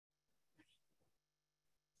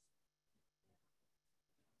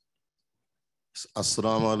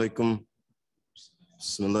Assalamu alaikum.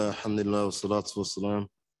 Bismillah, alhamdulillah, wa salatu wa salam.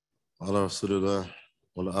 Ala rasulullah,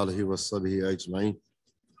 wa ala alihi wa sahbihi ajma'in.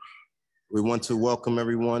 We want to welcome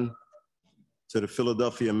everyone to the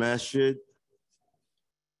Philadelphia Masjid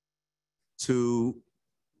to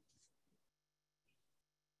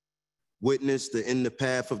witness the In the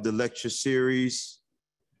Path of the lecture series,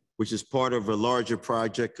 which is part of a larger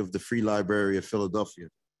project of the Free Library of Philadelphia.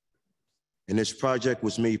 And this project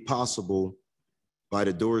was made possible by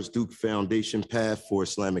the Doris Duke Foundation Path for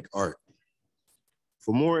Islamic Art.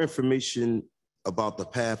 For more information about the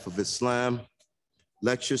Path of Islam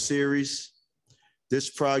lecture series, this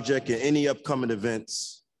project and any upcoming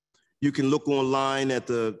events, you can look online at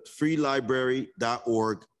the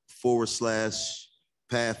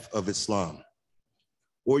freelibrary.org/Path of Islam.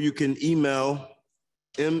 Or you can email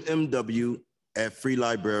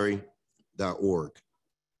mmw@freelibrary.org.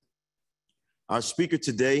 Our speaker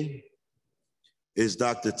today is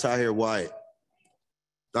Dr. Tahir Wyatt.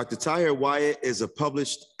 Dr. Tahir Wyatt is a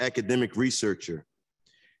published academic researcher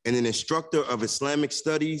and an instructor of Islamic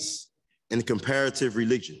studies and comparative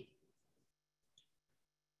religion.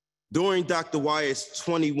 During Dr. Wyatt's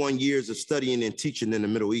 21 years of studying and teaching in the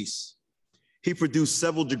Middle East, he produced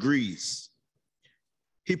several degrees.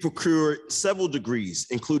 He procured several degrees,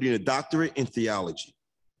 including a doctorate in theology.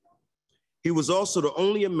 He was also the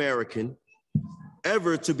only American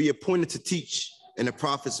ever to be appointed to teach in the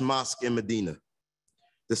Prophet's Mosque in Medina,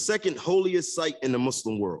 the second holiest site in the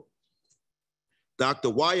Muslim world. Dr.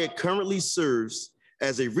 Wyatt currently serves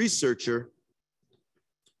as a researcher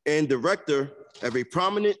and director of a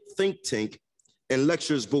prominent think tank and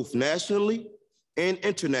lectures both nationally and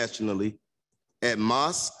internationally at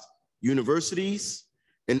mosques, universities,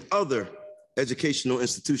 and other educational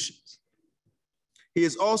institutions. He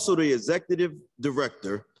is also the executive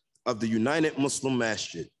director of the United Muslim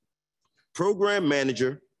Masjid, program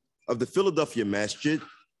manager of the Philadelphia Masjid,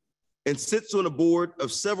 and sits on the board of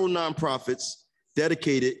several nonprofits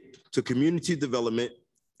dedicated to community development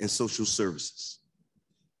and social services.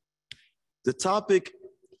 The topic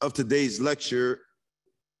of today's lecture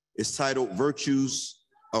is titled Virtues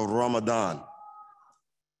of Ramadan.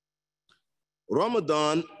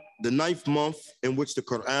 Ramadan, the 9th month in which the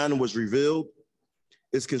Qur'an was revealed,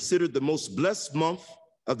 is considered the most blessed month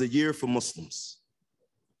of the year for Muslims.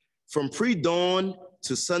 From pre-dawn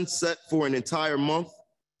to sunset for an entire month,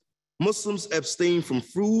 Muslims abstain from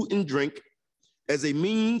food and drink as a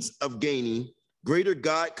means of gaining greater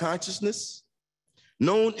God consciousness,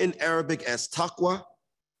 known in Arabic as taqwa,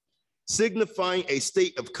 signifying a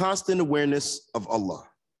state of constant awareness of Allah.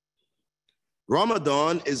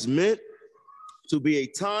 Ramadan is meant to be a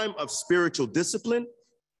time of spiritual discipline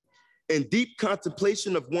and deep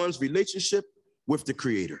contemplation of one's relationship with the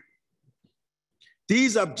Creator.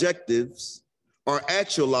 These objectives are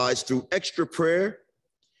actualized through extra prayer,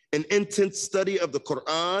 an intense study of the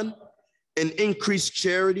Qur'an, and increased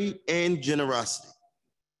charity and generosity.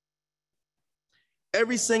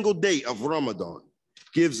 Every single day of Ramadan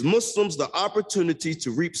gives Muslims the opportunity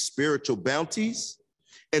to reap spiritual bounties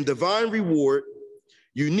and divine reward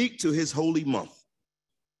unique to his holy month.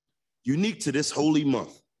 Unique to this holy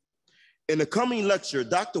month. In the coming lecture,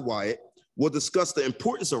 Dr. Wyatt will discuss the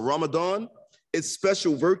importance of Ramadan, its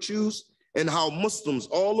special virtues, and how Muslims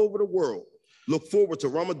all over the world look forward to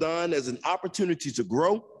Ramadan as an opportunity to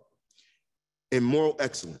grow in moral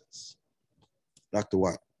excellence. Dr.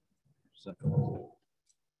 Wyatt.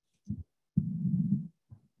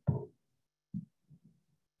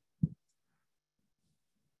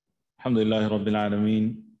 Alhamdulillah Rabbil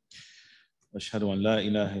Alameen. وأشهد أن لا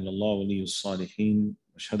إله إلا الله ولي الصالحين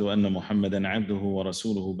وأشهد أن محمدا عبده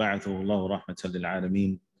ورسوله بعثه الله رحمة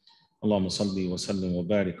للعالمين اللهم صل وسلم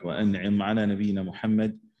وبارك وأنعم على نبينا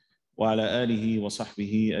محمد وعلى آله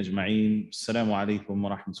وصحبه أجمعين. السلام عليكم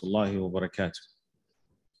ورحمة الله وبركاته.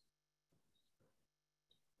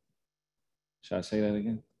 Shall I say that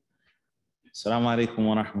again? السلام عليكم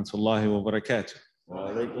ورحمة الله وبركاته.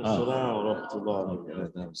 وعليكم السلام ورحمة الله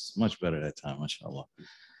وبركاته. That was much better that time, mashallah.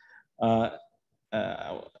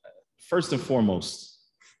 First and foremost,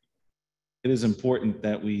 it is important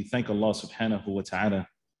that we thank Allah subhanahu wa ta'ala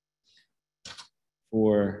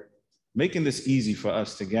for making this easy for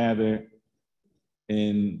us to gather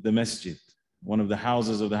in the masjid, one of the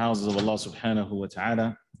houses of Allah subhanahu wa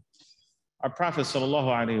ta'ala. Our Prophet sallallahu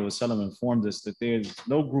alaihi wasallam informed us that there's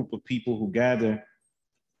no group of people who gather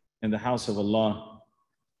in the house of Allah,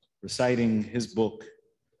 reciting his book,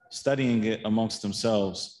 studying it amongst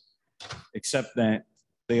themselves, except that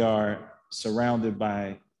they are surrounded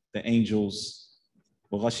by the angels,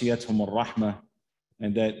 and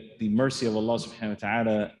that the mercy of Allah subhanahu wa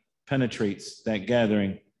ta'ala penetrates that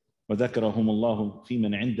gathering. وَذَكَرَهُمُ اللَّهُ فِي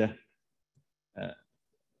مَنْ عِنْدَهُ,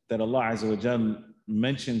 that Allah Azza wa Jal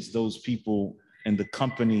mentions those people in the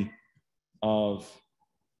company of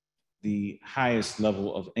the highest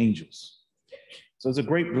level of angels. So it's a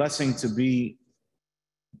great blessing to be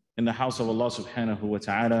in the house of Allah subhanahu wa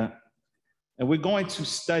ta'ala. And we're going to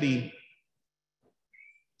study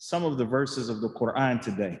some of the verses of the Qur'an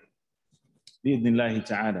today, bi'idhnillahi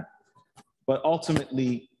ta'ala. But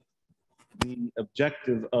ultimately, the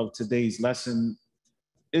objective of today's lesson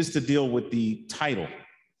is to deal with the title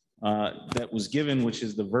that was given, which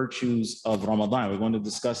is the virtues of Ramadan. We're going to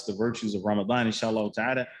discuss the virtues of Ramadan, inshallah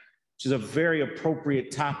ta'ala, which is a very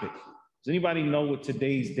appropriate topic. Does anybody know what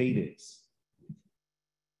today's date is?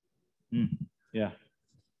 Yeah.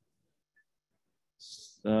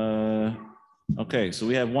 Okay, so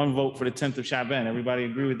we have one vote for the 10th of Sha'ban. Everybody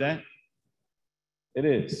agree with that? It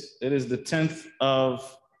is. It is the 10th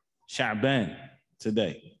of Sha'ban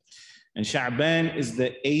today. And Sha'ban is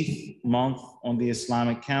the 8th month on the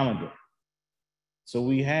Islamic calendar. So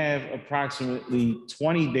we have approximately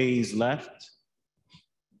 20 days left,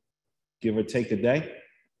 give or take a day.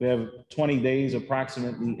 We have 20 days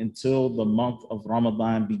approximately until the month of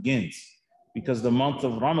Ramadan begins, because the month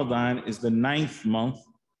of Ramadan is the 9th month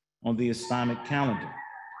on the Islamic calendar.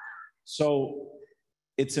 So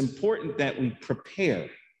it's important that we prepare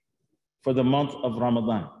for the month of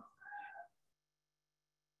Ramadan.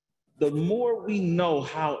 The more we know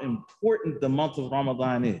how important the month of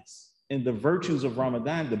Ramadan is and the virtues of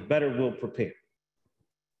Ramadan, the better we'll prepare.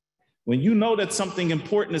 When you know that something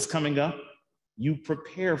important is coming up, you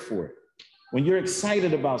prepare for it. When you're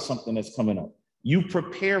excited about something that's coming up, you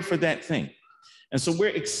prepare for that thing. And so we're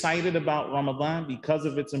excited about Ramadan because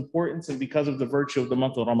of its importance and because of the virtue of the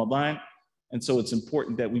month of Ramadan. And so it's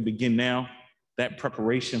important that we begin now that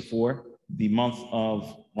preparation for the month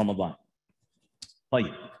of Ramadan.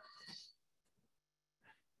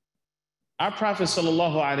 Our Prophet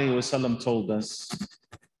sallallahu alaihi wasallam told us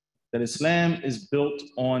that Islam is built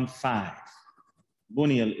on 5.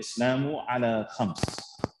 Buniya al-Islamu ala khams.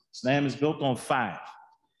 Islam is built on 5.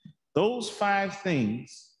 Those 5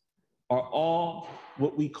 things are all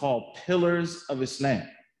what we call pillars of Islam.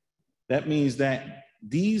 That means that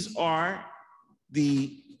these are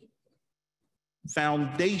the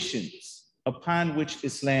foundations upon which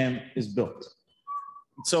Islam is built.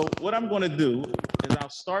 So what I'm going to do is I'll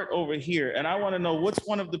start over here, and I want to know what's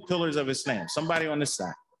one of the pillars of Islam. Somebody on this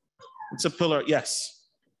side. It's a pillar. Yes.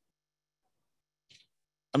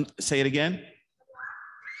 Say it again.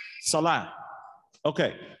 Salah.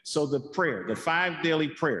 Okay. So the prayer, the 5 daily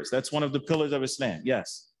prayers, that's one of the pillars of Islam.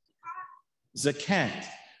 Yes. Zakat,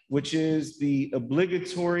 which is the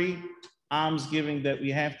obligatory almsgiving that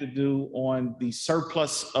we have to do on the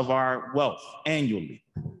surplus of our wealth annually.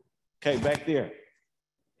 Okay, back there.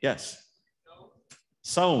 Yes.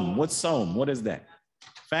 Saum. What's saum? What is that?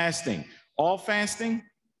 Fasting. All fasting?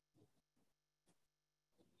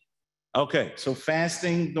 Okay, so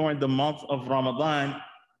fasting during the month of Ramadan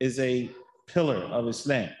is a pillar of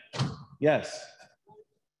Islam. Yes.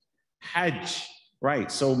 Hajj.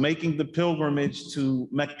 Right. So making the pilgrimage to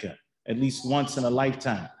Mecca at least once in a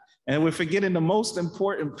lifetime. And we're forgetting the most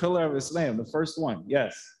important pillar of Islam, the first one.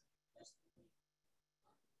 Yes.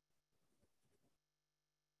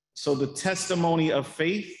 So the testimony of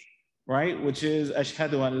faith, right, which is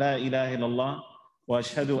Ashhadu an la ilaha illallah wa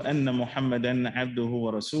ashhadu anna Muhammadan abduhu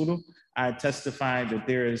wa rasuluh. I testify that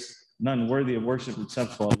there is none worthy of worship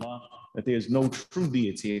except for Allah, that there is no true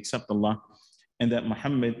deity except Allah, and that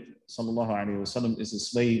Muhammad sallallahu alaihi wasallam is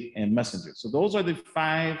his slave and messenger. So those are the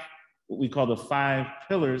 5, what we call the 5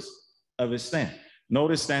 pillars of Islam.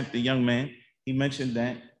 Notice that the young man, he mentioned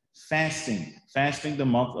that fasting the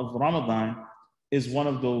month of Ramadan is one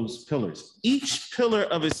of those pillars. Each pillar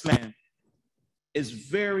of Islam is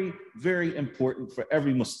very, very important for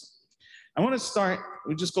every Muslim. I want to start,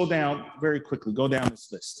 we just go down very quickly, go down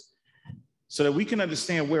this list so that we can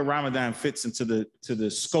understand where Ramadan fits into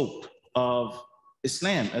the scope of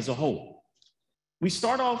Islam as a whole. We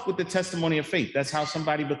start off with the testimony of faith. That's how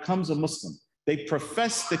somebody becomes a Muslim. They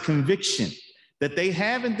profess the conviction that they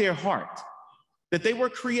have in their heart that they were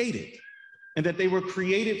created and that they were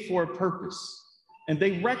created for a purpose. And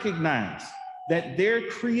they recognize that their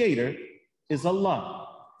creator is Allah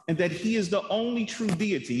and that he is the only true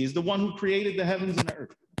deity. He is the one who created the heavens and the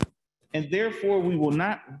earth. And therefore, we will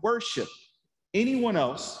not worship anyone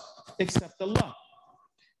else except Allah.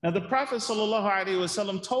 Now, the Prophet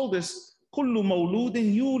ﷺ told us, كُلُّ مَوْلُودٍ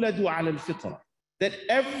يُولَدُ عَلَى الْفِطْرَةِ, that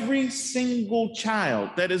every single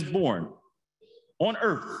child that is born on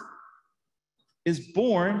earth is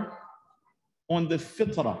born on the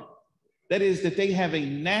fitrah, That is, that they have a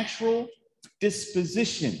natural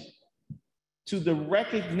disposition to the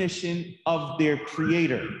recognition of their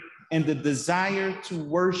creator and the desire to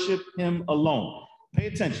worship him alone. Pay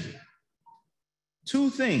attention. Two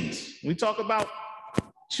things. We talk about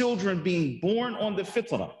children being born on the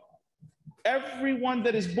fitrah. Everyone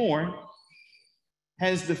that is born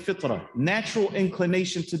has the fitrah, natural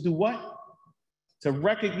inclination to do what? To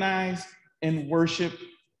recognize and worship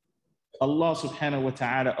Allah subhanahu wa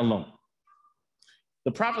ta'ala alone.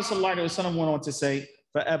 The Prophet sallallahu alaihi wasallam went on to say,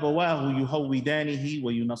 فَأَبَوَاهُ يُهَوِّدَانِهِ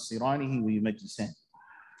وَيُنَصِّرَانِهِ وَيُمَجِّسَانِهِ.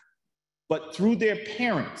 But through their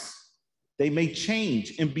parents, they may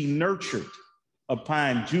change and be nurtured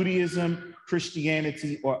upon Judaism,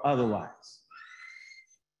 Christianity, or otherwise.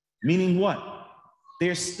 Meaning what?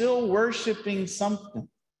 They're still worshiping something.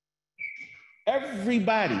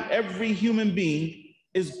 Everybody, every human being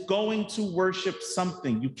is going to worship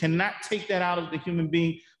something. You cannot take that out of the human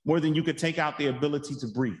being more than you could take out the ability to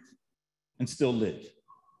breathe and still live.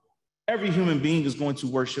 Every human being is going to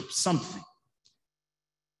worship something.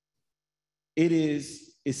 It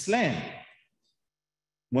is Islam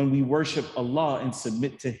when we worship Allah and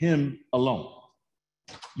submit to him alone.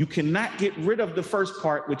 You cannot get rid of the first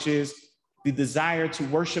part, which is the desire to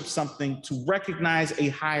worship something, to recognize a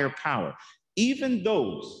higher power. Even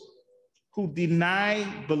those who deny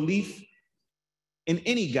belief in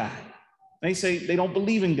any God, they say they don't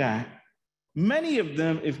believe in God. Many of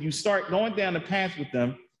them, if you start going down the path with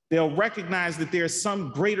them, they'll recognize that there's some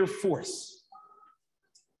greater force,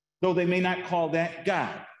 though they may not call that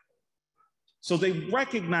God. So they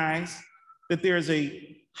recognize that there's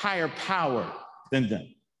a higher power than them.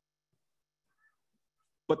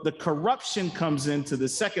 But the corruption comes into the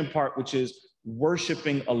second part, which is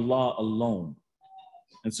worshiping Allah alone.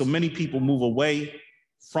 And so many people move away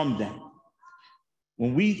from that.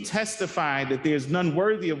 When we testify that there's none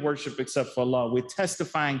worthy of worship except for Allah, we're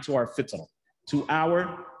testifying to our fitrah, to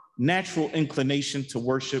our natural inclination to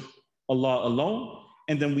worship Allah alone.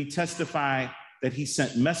 And then we testify that he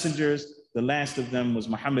sent messengers. The last of them was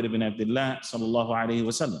Muhammad ibn Abdullah sallallahu alayhi wa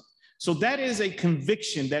sallam. So that is a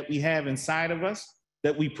conviction that we have inside of us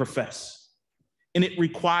that we profess. And it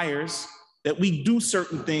requires that we do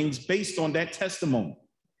certain things based on that testimony.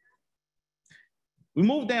 We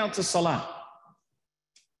move down to salah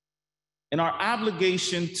and our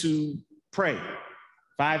obligation to pray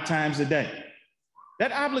 5 times a day.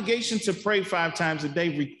 That obligation to pray 5 times a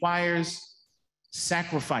day requires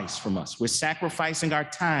sacrifice from us. We're sacrificing our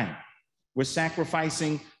time. We're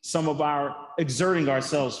sacrificing some of our exerting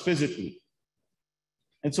ourselves physically.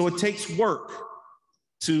 And so it takes work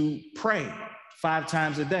to pray 5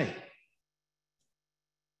 times a day.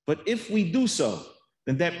 But if we do so,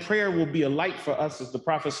 then that prayer will be a light for us, as the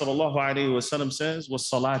Prophet sallallahu alaihi wasallam says, was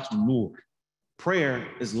salatu nur. Prayer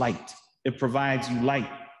is light. It provides you light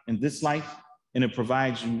in this life, and it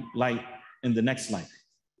provides you light in the next life.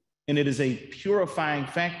 And it is a purifying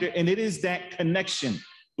factor, and it is that connection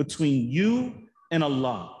between you and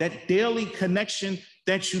Allah, that daily connection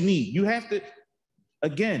that you need. You have to,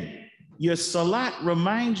 again, your salat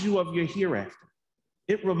reminds you of your hereafter.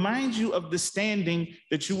 It reminds you of the standing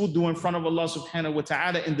that you will do in front of Allah subhanahu wa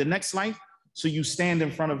ta'ala in the next life. So you stand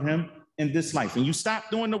in front of him in this life, and you stop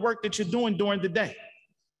doing the work that you're doing during the day.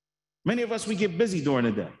 Many of us, we get busy during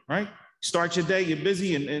the day, right? Start your day, you're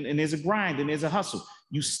busy, and there's a grind and there's a hustle.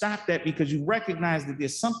 You stop that because you recognize that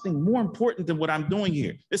there's something more important than what I'm doing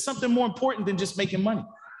here. There's something more important than just making money.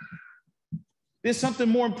 There's something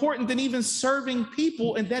more important than even serving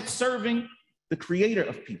people, and that's serving the creator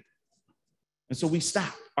of people. And so we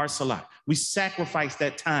stop our salah. We sacrifice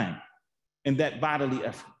that time and that bodily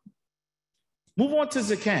effort. Move on to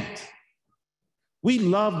zakat. We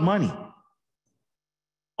love money.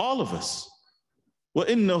 All of us.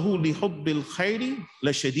 وَإِنَّهُ لِحُبِّ الْخَيْرِ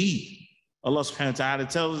لَشَدِيدٌ. Allah subhanahu wa ta'ala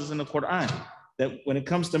tells us in the Qur'an that when it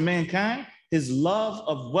comes to mankind, his love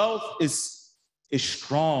of wealth is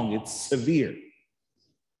strong, it's severe.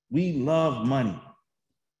 We love money.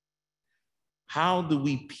 How do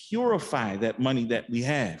we purify that money that we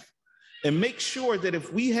have and make sure that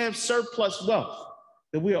if we have surplus wealth,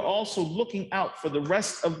 that we are also looking out for the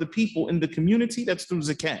rest of the people in the community? That's through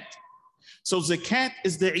zakat. So zakat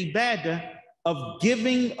is the ibadah of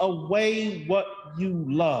giving away what you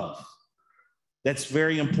love. That's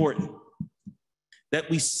very important. That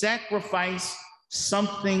we sacrifice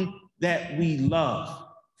something that we love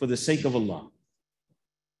for the sake of Allah.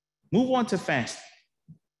 Move on to fasting.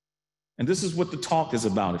 And this is what the talk is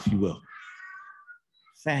about, if you will.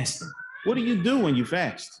 Fasting. What do you do when you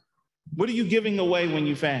fast? What are you giving away when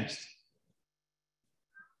you fast?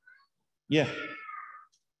 Yeah.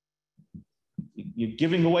 You're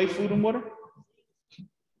giving away food and water?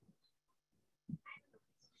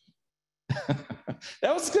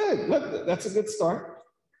 That was good. Look, that's a good start.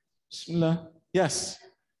 Bismillah. Yes.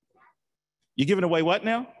 You're giving away what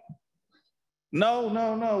now? No.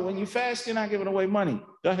 When you fast, you're not giving away money.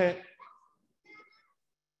 Go ahead.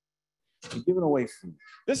 You're giving away food.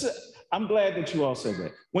 I'm glad that you all said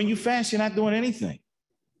that. When you fast, you're not doing anything.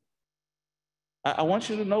 I want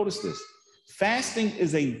you to notice this. Fasting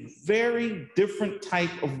is a very different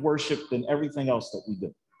type of worship than everything else that we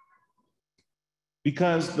do.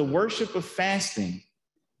 Because the worship of fasting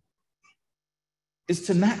is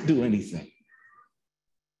to not do anything.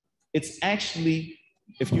 It's actually,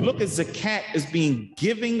 if you look at zakat as being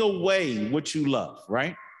giving away what you love,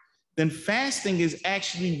 right? Then fasting is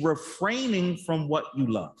actually refraining from what you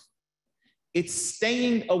love. It's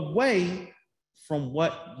staying away from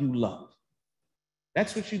what you love.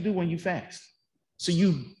 That's what you do when you fast. So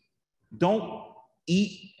you don't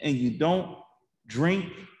eat and you don't drink,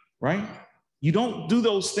 right? You don't do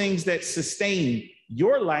those things that sustain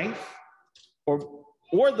your life or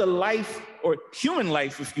the life or human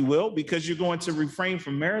life, if you will, because you're going to refrain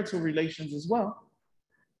from marital relations as well.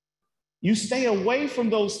 You stay away from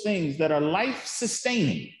those things that are life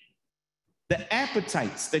sustaining, the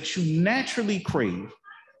appetites that you naturally crave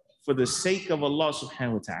for the sake of Allah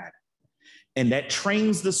subhanahu wa ta'ala. And that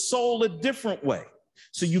trains the soul a different way.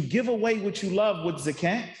 So you give away what you love with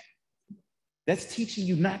zakat. That's teaching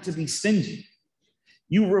you not to be stingy.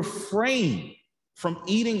 You refrain from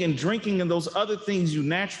eating and drinking and those other things you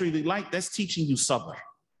naturally like. That's teaching you sabr.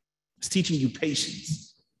 It's teaching you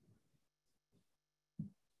patience.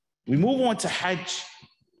 We move on to Hajj.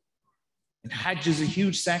 And Hajj is a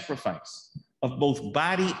huge sacrifice of both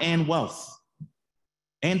body and wealth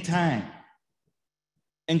and time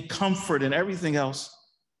and comfort and everything else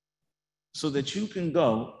so that you can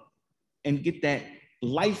go and get that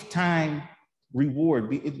lifetime reward,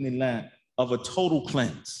 bi'idhnillah, of a total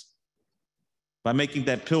cleanse by making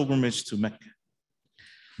that pilgrimage to Mecca.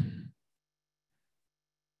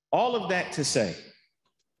 All of that to say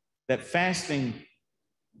that fasting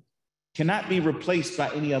cannot be replaced by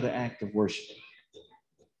any other act of worship.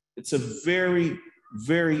 It's a very,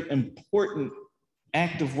 very important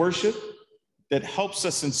act of worship that helps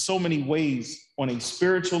us in so many ways on a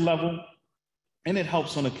spiritual level, and it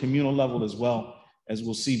helps on a communal level as well, as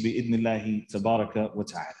we'll see bi'idhnillahi tabaraka wa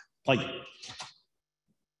ta'ala. Like,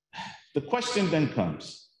 the question then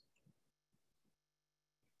comes,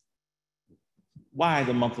 why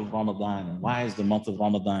the month of Ramadan, and why is the month of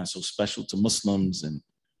Ramadan so special to Muslims, and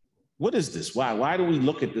what is this? Why do we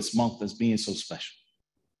look at this month as being so special?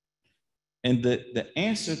 And the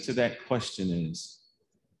answer to that question is,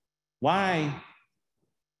 why?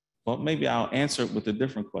 Well, maybe I'll answer it with a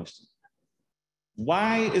different question.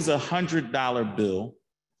 Why is a $100 bill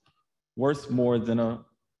worth more than a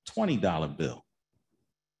 $20 bill?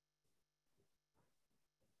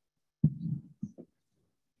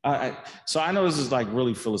 So I know this is like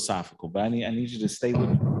really philosophical, but I need you to stay with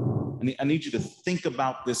me. I need you to think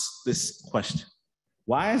about this question.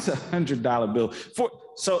 Why is a $100 bill?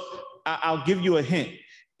 So I'll give you a hint.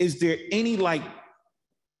 Is there any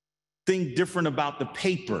thing different about the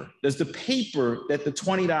paper? Does the paper that the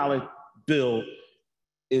 $20 bill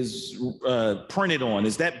is printed on,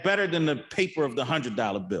 is that better than the paper of the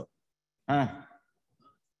 $100 bill?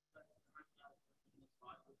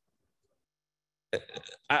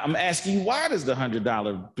 I'm asking you, why does the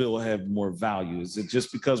 $100 bill have more value? Is it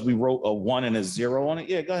just because we wrote a 1 and a 0 on it?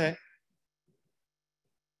 Yeah, go ahead.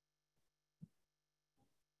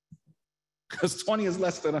 Because 20 is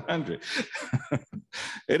less than 100.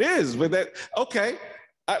 It is, but okay.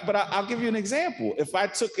 But I'll give you an example. If I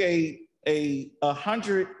took a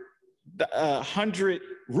 100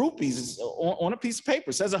 rupees on a piece of paper,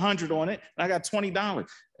 it says 100 on it, and I got $20,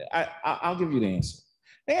 I'll give you the answer.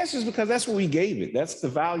 The answer is because that's what we gave it. That's the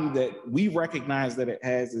value that we recognize that it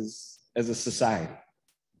has as a society.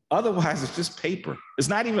 Otherwise, it's just paper. It's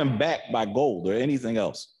not even backed by gold or anything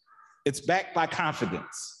else. It's backed by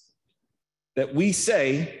confidence that we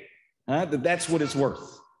say that that's what it's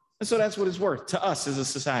worth. And so that's what it's worth to us as a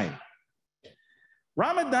society.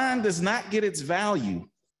 Ramadan does not get its value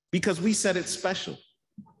because we said it's special.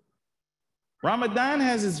 Ramadan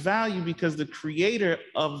has its value because the creator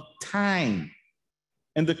of time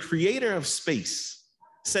and the creator of space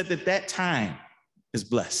said that that time is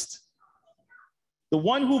blessed. The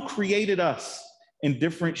one who created us in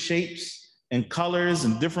different shapes and colors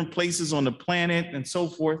and different places on the planet and so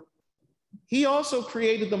forth, he also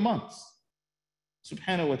created the months,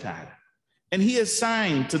 subhanahu wa ta'ala. And he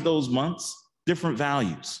assigned to those months different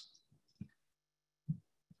values.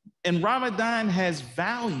 And Ramadan has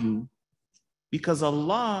value because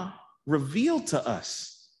Allah revealed to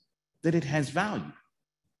us that it has value.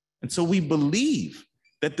 And so we believe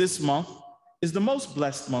that this month is the most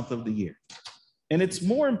blessed month of the year. And it's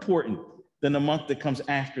more important than the month that comes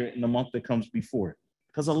after it and the month that comes before it,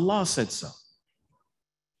 because Allah said so.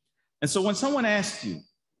 And so when someone asks you,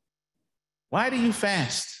 why do you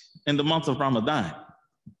fast in the month of Ramadan?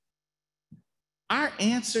 Our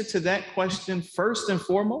answer to that question, first and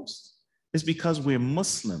foremost, is because we're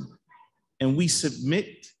Muslim and we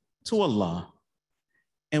submit to Allah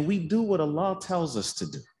and we do what Allah tells us to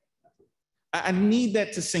do. I need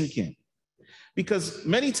that to sink in, because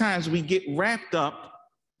many times we get wrapped up.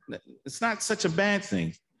 It's not such a bad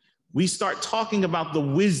thing. We start talking about the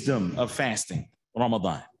wisdom of fasting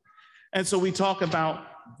Ramadan. And so we talk about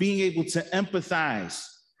being able to empathize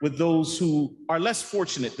with those who are less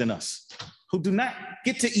fortunate than us, who do not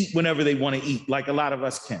get to eat whenever they want to eat, like a lot of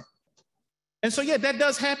us can. And so, yeah, that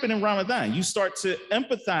does happen in Ramadan. You start to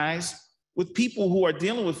empathize with people who are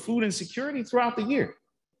dealing with food insecurity throughout the year.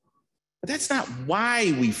 But that's not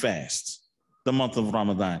why we fast the month of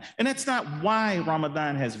Ramadan. And that's not why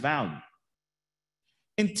Ramadan has value.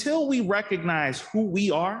 Until we recognize who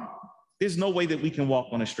we are, there's no way that we can walk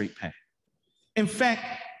on a straight path. In fact,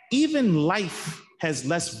 even life has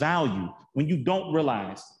less value when you don't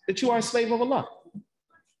realize that you are a slave of Allah.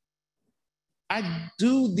 I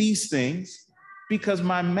do these things because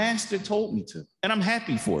my master told me to, and I'm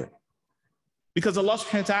happy for it. Because Allah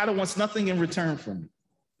subhanahu wa ta'ala wants nothing in return from me.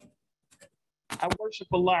 I worship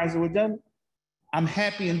Allah Azza wa Jalla. I'm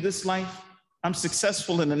happy in this life. I'm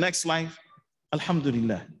successful in the next life.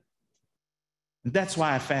 Alhamdulillah. And that's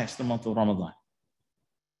why I fast the month of Ramadan.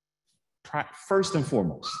 First and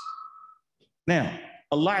foremost. Now,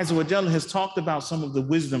 Allah Azza wa Jalla has talked about some of the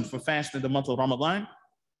wisdom for fasting the month of Ramadan.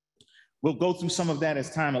 We'll go through some of that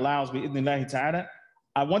as time allows, bi'idhnillahi ta'ala.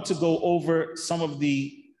 I want to go over some of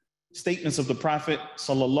the statements of the Prophet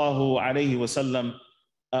sallallahu alaihi wasallam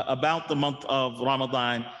about the month of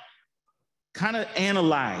Ramadan, kind of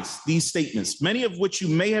analyze these statements, many of which you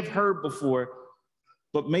may have heard before,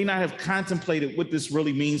 but may not have contemplated what this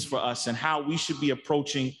really means for us and how we should be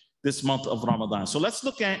approaching this month of Ramadan. So let's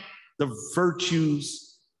look at the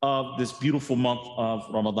virtues of this beautiful month of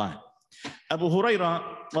Ramadan. Abu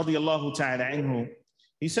Hurairah radiyallahu ta'ala anhu,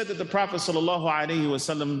 he said that the Prophet sallallahu alayhi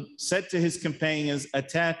wasallam said to his companions,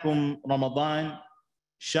 Atakum Ramadan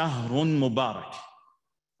shahrun mubarak.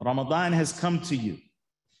 Ramadan has come to you,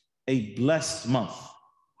 a blessed month.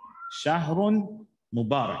 Shahrun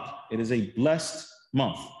mubarak. It is a blessed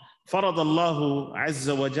month. Faradallahu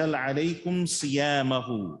azza wa jal alaykum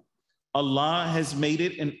siyamahu. Allah has made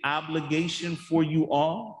it an obligation for you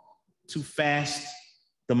all to fast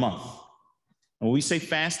the month. When we say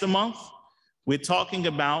fast the month, we're talking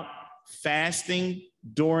about fasting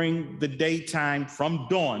during the daytime from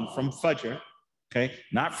dawn, from Fajr, okay?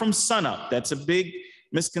 Not from sunup. That's a big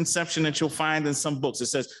misconception that you'll find in some books. It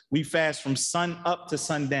says we fast from sun up to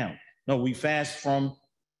sundown. No, we fast from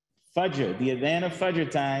Fajr, the adhan of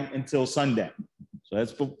Fajr time, until sundown.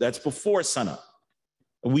 So that's before sunup.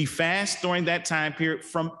 We fast during that time period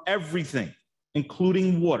from everything,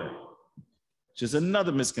 including water, which is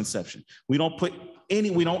another misconception. We don't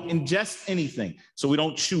ingest anything. So we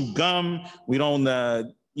don't chew gum. We don't,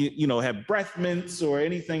 have breath mints or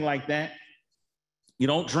anything like that. You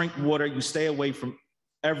don't drink water. You stay away from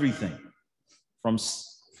everything from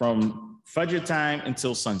Fajr time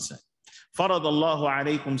until sunset. Faradallahu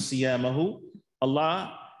alaykum siyamahu.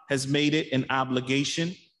 Allah has made it an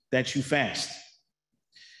obligation that you fast.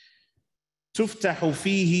 Tuftahu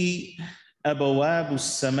fihi abawabu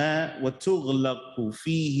as-sama' wa tughlaqu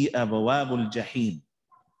fihi abawabu al-jahim.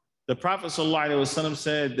 The Prophet ﷺ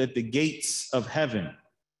said that the gates of heaven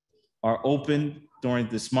are open during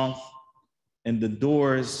this month, and the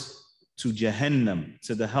doors to Jahannam,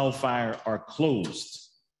 to the hellfire, are closed.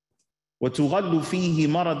 Wa tughallu fihi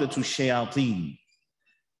maradatu shayateen.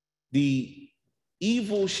 The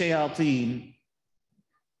evil shayateen,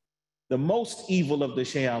 the most evil of the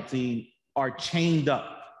shayateen, are chained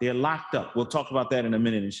up. They're locked up. We'll talk about that in a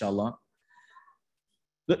minute, inshallah.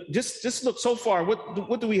 Just look so far.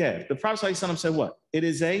 What do we have? The Prophet ﷺ said what? It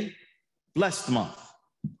is a blessed month.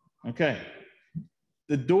 Okay.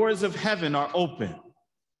 The doors of heaven are open.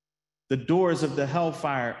 The doors of the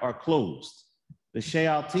hellfire are closed. The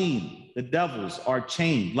shayateen, the devils, are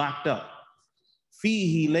chained, locked up.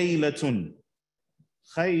 Fihi laylatun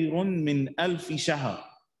khayrun min alfi shahr.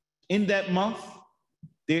 In that month,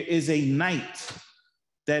 there is a night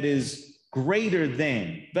that is better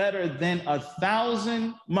than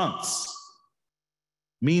 1,000 months.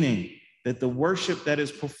 Meaning, that the worship that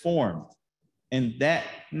is performed in that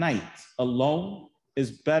night alone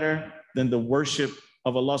is better than the worship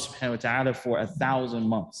of Allah subhanahu wa ta'ala for 1,000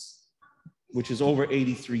 months, which is over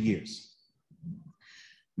 83 years.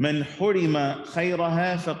 Man hurima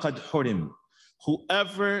khayraha faqad hurim.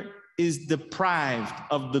 Whoever is deprived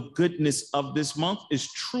of the goodness of this month is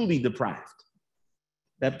truly deprived.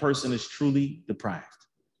 That person is truly deprived.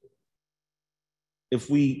 If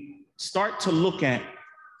we start to look at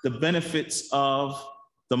the benefits of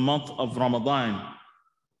the month of Ramadan,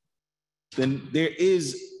 then there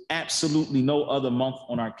is absolutely no other month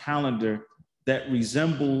on our calendar that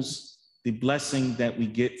resembles the blessing that we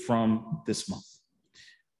get from this month.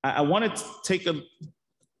 I want to take a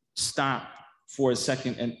stop for a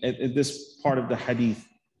second at this part of the hadith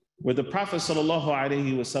where the Prophet sallallahu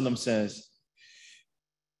alaihi wasallam says,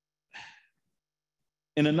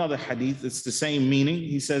 in another hadith, it's the same meaning.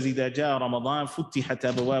 He says, إِذَا جَاءَ رَمَضَانَ فُتِحَتْ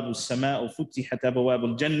أَبْوَابُ السَّمَاءِ وَفُتِحَتْ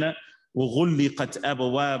أَبْوَابُ الْجَنَّةِ وَغُلِّقَتْ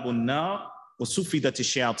أَبْوَابُ النَّارِ وَسُفِّدَتِ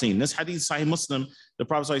الشَّيَاطِينَ. This hadith, Sahih Muslim, the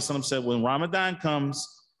Prophet ﷺ said, when Ramadan comes,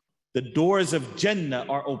 the doors of Jannah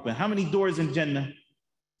are open. How many doors in Jannah?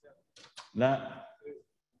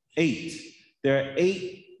 8. There are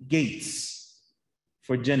 8 gates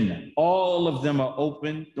for Jannah. All of them are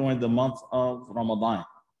open during the month of Ramadan.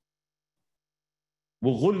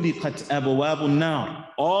 وَغُلِّقَتْ أَبْوَابُ النَّارِ.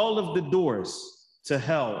 All of the doors to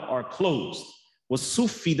hell are closed.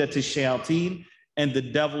 وَسُفِّدَتِ الشَّيَاطِينَ. And the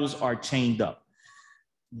devils are chained up.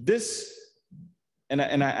 This, and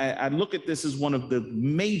I look at this as one of the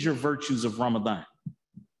major virtues of Ramadan,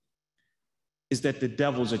 is that the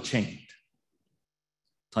devils are chained.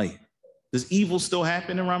 Does evil still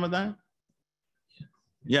happen in Ramadan?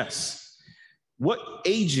 Yes. What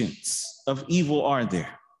agents of evil are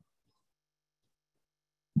there?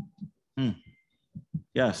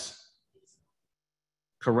 Yes.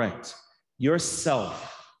 Correct.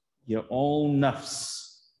 Yourself, your own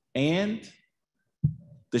nafs, and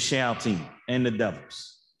the shayateen and the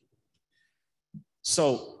devils.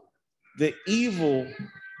 So the evil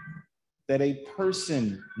that a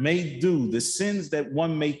person may do, the sins that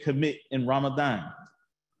one may commit in Ramadan,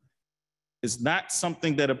 is not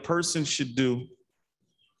something that a person should do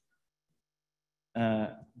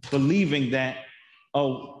believing that,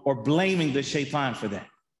 or blaming the shaitan for that.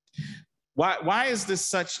 Why is this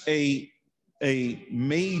such a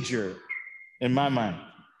major, in my mind,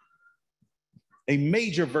 a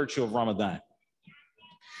major virtue of Ramadan?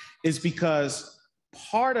 Is because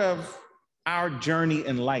part of our journey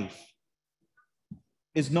in life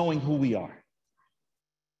is knowing who we are.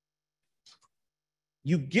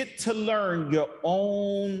 You get to learn your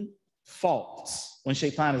own faults when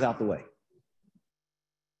shaitan is out the way.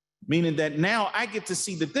 Meaning that now I get to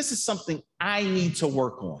see that this is something I need to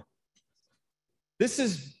work on. This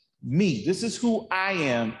is me. This is who I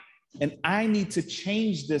am. And I need to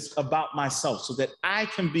change this about myself so that I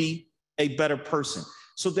can be a better person,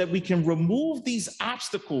 so that we can remove these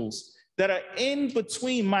obstacles that are in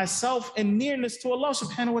between myself and nearness to Allah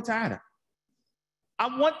subhanahu wa ta'ala.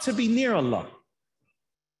 I want to be near Allah.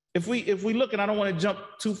 If we look, and I don't want to jump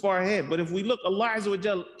too far ahead, but if we look, Allah Azza wa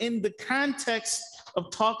Jal, in the context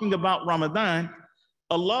of talking about Ramadan,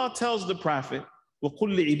 Allah tells the Prophet,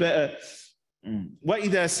 وَإِذَا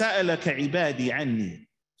سَأَلَكَ عِبَادِي عَنِّي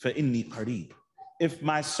فَإِنِّي قَرِيبٌ. If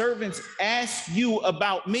my servants ask you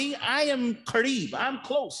about me, I am qareeb, I'm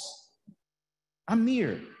close, I'm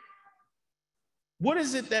near. What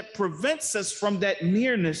is it that prevents us from that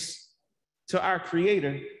nearness to our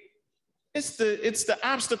Creator? It's the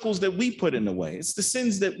obstacles that we put in the way. It's the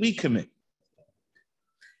sins that we commit.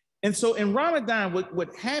 And so in Ramadan,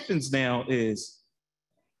 what happens now is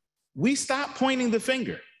we stop pointing the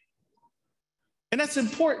finger. And that's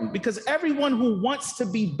important because everyone who wants to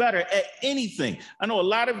be better at anything, I know a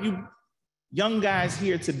lot of you young guys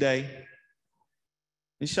here today,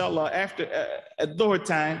 inshallah, after at Dhuhr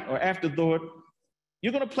time or after Dhuhr,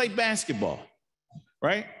 you're going to play basketball,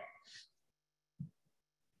 right?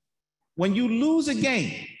 When you lose a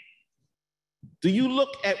game, do you look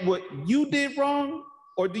at what you did wrong,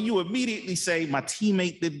 or do you immediately say, my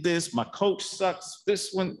teammate did this, my coach sucks,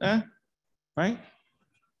 this one, right?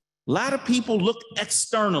 A lot of people look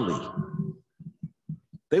externally.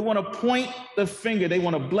 They want to point the finger. They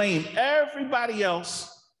want to blame everybody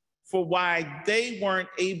else for why they weren't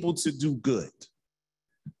able to do good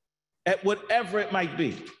at whatever it might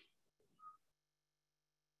be.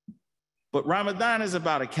 But Ramadan is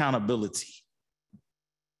about accountability.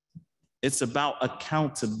 It's about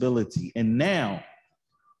accountability. And now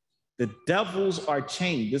the devils are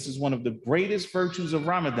chained. This is one of the greatest virtues of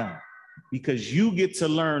Ramadan, because you get to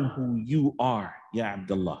learn who you are, Ya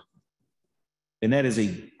Abdullah. And that is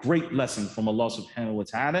a great lesson from Allah subhanahu wa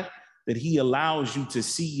ta'ala, that He allows you to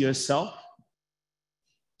see yourself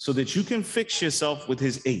so that you can fix yourself with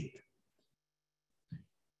His aid.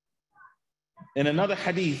 In another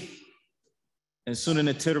hadith, in Sunan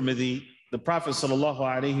al-Tirmidhi, the Prophet sallallahu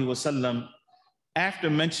alaihi wasallam, after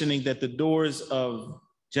mentioning that the doors of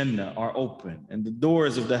Jannah are open and the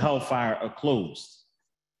doors of the hellfire are closed,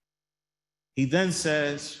 he then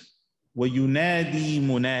says, وَيُنَادِي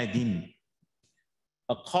مُنَادٍ.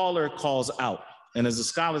 A caller calls out. And as the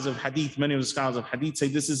scholars of hadith, many of the scholars of hadith say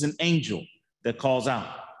this is an angel that calls out.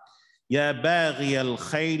 Ya baghi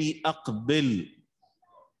al-khayri aqbil.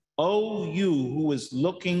 Oh, you who is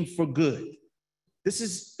looking for good. This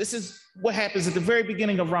is what happens at the very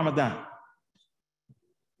beginning of Ramadan.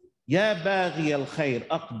 Ya baghi al-khayr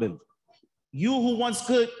aqbil. You who wants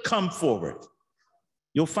good, come forward.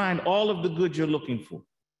 You'll find all of the good you're looking for.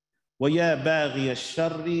 Wa ya baghi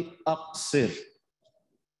al-sharri aqsir.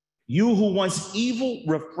 You who wants evil,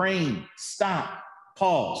 refrain, stop,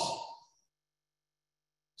 pause.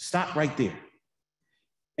 Stop right there.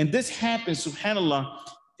 And this happens, subhanAllah,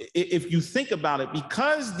 if you think about it,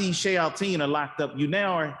 because these shayateen are locked up, you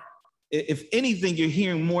now are, if anything, you're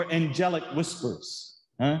hearing more angelic whispers.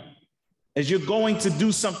 As you're going to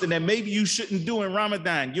do something that maybe you shouldn't do in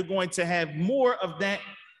Ramadan, you're going to have more of that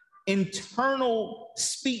internal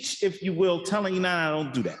speech, if you will, telling you, no,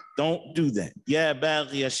 don't do that. Don't do that. Ya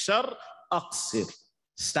baghi ash-sharr aqsir.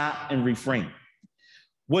 Stop and refrain.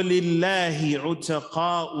 وَلِلَّهِ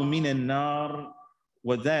عُتَقَاءُ مِنَ النَّارِ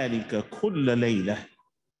وَذَلِكَ كُلَّ لَيْلَةٍ.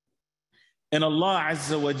 And Allah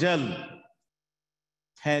Azza wa Jal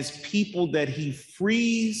has people that He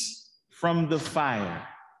frees from the fire.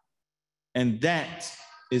 And that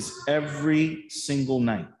is every single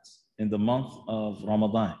night in the month of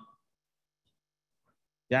Ramadan.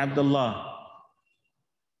 Ya Abdullah,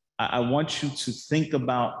 I want you to think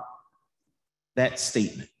about that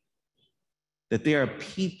statement, that there are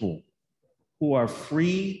people who are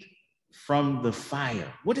freed from the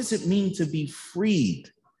fire. What does it mean to be freed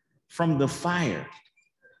from the fire?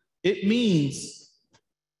 It means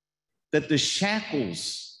that the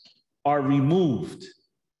shackles are removed,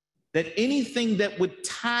 that anything that would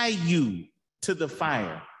tie you to the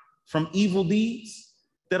fire from evil deeds,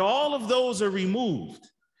 that all of those are removed.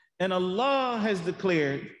 And Allah has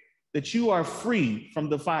declared that you are free from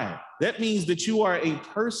the fire. That means that you are a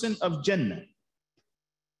person of Jannah.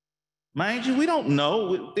 Mind you, we don't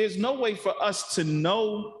know. There's no way for us to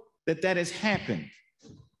know that that has happened.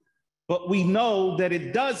 But we know that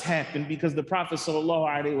it does happen because the Prophet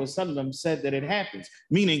ﷺ said that it happens.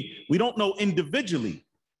 Meaning, we don't know individually,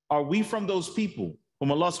 are we from those people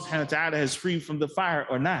whom Allah subhanahu wa ta'ala has freed from the fire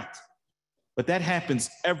or not? But that happens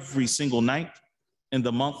every single night in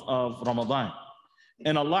the month of Ramadan.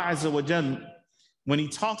 And Allah Azza wa Jal, when He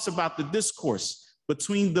talks about the discourse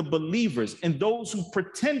between the believers and those who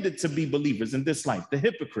pretended to be believers in this life, the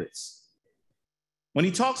hypocrites, when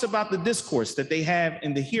He talks about the discourse that they have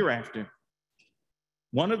in the hereafter,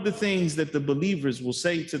 one of the things that the believers will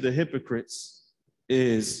say to the hypocrites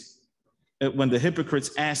is when the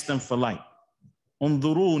hypocrites ask them for light,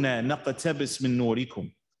 انظرونا نقتبس من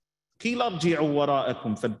نوركم قيل ارجعوا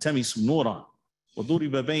وراءكم فالتمسوا نورا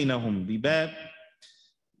وضرب بينهم بباب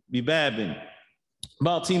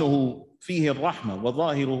باطنه فيه الرحمة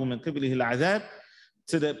وظاهره من قبله العذاب,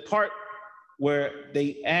 to the part where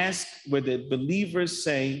they ask, where the believers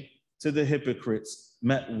say to the hypocrites,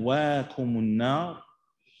 مأواكم النار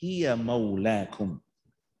هي مولاكم.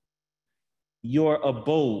 Your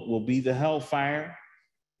abode will be the hellfire,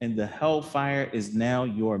 and the hellfire is now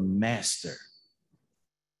your master.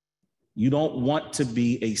 You don't want to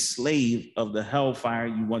be a slave of the hellfire.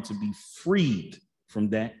 You want to be freed from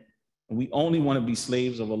that. And we only want to be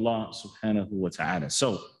slaves of Allah subhanahu wa ta'ala.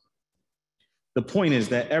 So the point is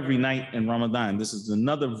that every night in Ramadan, this is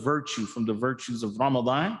another virtue from the virtues of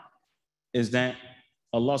Ramadan, is that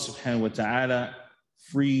Allah subhanahu wa ta'ala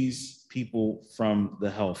frees people from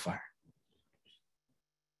the hellfire.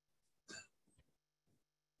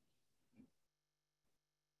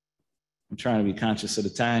 I'm trying to be conscious of the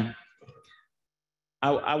time.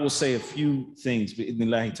 I will say a few things,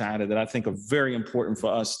 bi'idhnillahi ta'ala, that I think are very important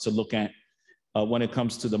for us to look at when it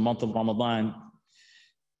comes to the month of Ramadan.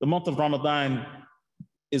 The month of Ramadan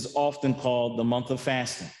is often called the month of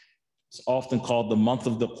fasting. It's often called the month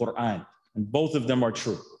of the Qur'an, and both of them are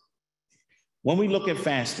true. When we look at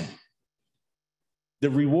fasting, the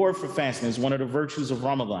reward for fasting is one of the virtues of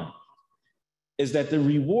Ramadan, is that the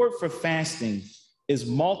reward for fasting is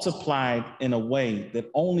multiplied in a way that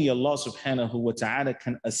only Allah subhanahu wa ta'ala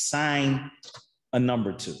can assign a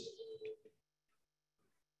number to.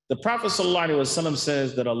 The Prophet ﷺ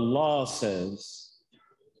says that Allah says,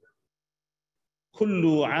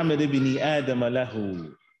 Kullu amal ibni Adam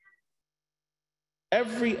lahu.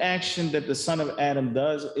 Every action that the son of Adam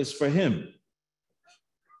does is for him.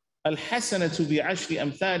 Al-hasanatu bi'ashri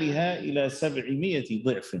amthaliha ila 700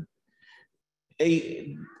 ضعف.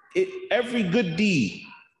 Every good deed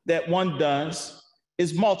that one does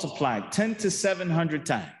is multiplied 10 to 700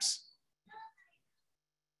 times.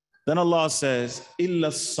 Then Allah says, Illa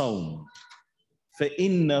as-sawm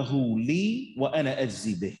فَإِنَّهُ لِي وَأَنَا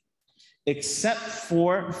أَجْزِي بِهِ. Except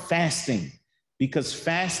for fasting, because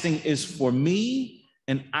fasting is for me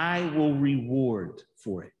and I will reward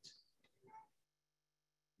for it.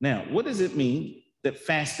 Now, what does it mean that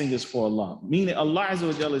fasting is for Allah? Meaning Allah Azza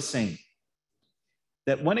wa Jalla is saying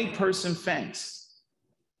that when a person fasts,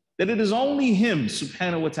 that it is only him,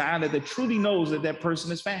 subhanahu wa ta'ala, that truly knows that that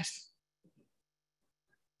person is fasting.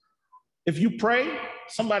 If you pray,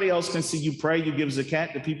 somebody else can see you pray, you give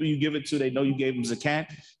zakat, the people you give it to, they know you gave them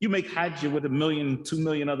zakat. You make hajj with 1 million, 2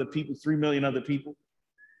 million other people, 3 million other people.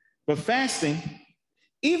 But fasting,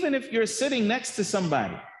 even if you're sitting next to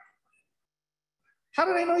somebody, how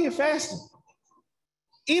do they know you're fasting?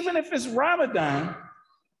 Even if it's Ramadan,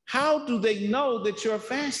 how do they know that you're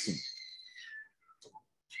fasting?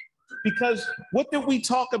 Because what did we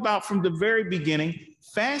talk about from the very beginning?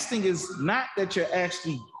 Fasting is not that you're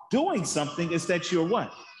actually doing something, it's that you're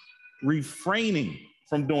what? Refraining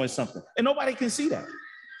from doing something. And nobody can see that.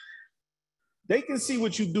 They can see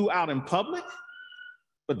what you do out in public,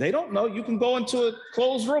 but they don't know. You can go into a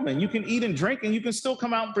closed room and you can eat and drink and you can still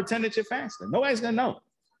come out and pretend that you're fasting. Nobody's gonna know.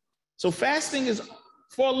 So fasting is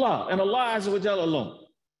for Allah and Allah Azza wa Jalla alone.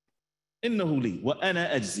 Innahu li wa ana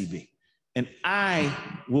ajzi bih. And I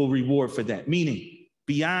will reward for that, meaning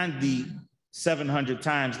beyond the 700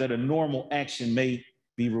 times that a normal action may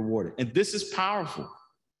be rewarded. And this is powerful.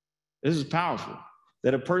 This is powerful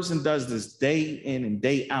that a person does this day in and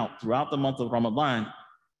day out throughout the month of Ramadan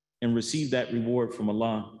and receive that reward from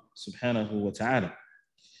Allah subhanahu wa ta'ala.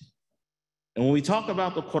 And when we talk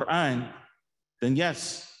about the Qur'an, then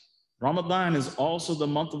yes, Ramadan is also the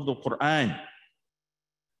month of the Qur'an.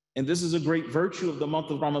 And this is a great virtue of the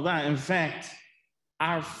month of Ramadan. In fact,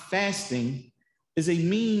 our fasting is a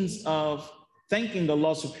means of thanking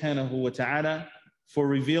Allah subhanahu wa ta'ala for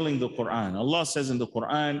revealing the Qur'an. Allah says in the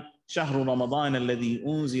Qur'an, شهر رمضان الذي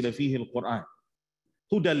أنزل فيه القرآن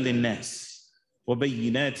هدى للناس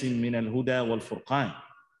وبينات من الهدى والفرقان.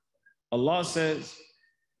 Allah says,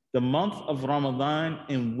 the month of Ramadan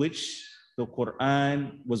in which the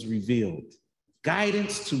Qur'an was revealed,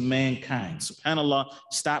 guidance to mankind. SubhanAllah,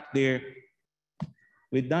 stop there.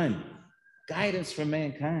 We're done. Guidance for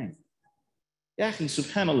mankind. Yahi,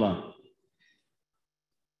 SubhanAllah.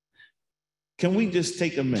 Can we just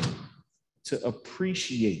take a minute to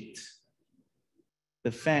appreciate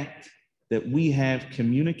the fact that we have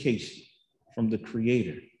communication from the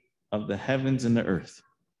creator of the heavens and the earth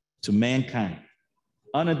to mankind,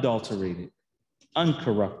 unadulterated,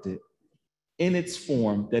 uncorrupted, in its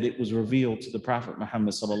form that it was revealed to the Prophet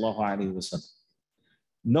Muhammad sallallahu alaihi wasallam.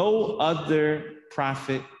 No other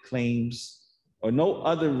prophet claims, or no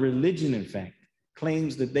other religion, in fact,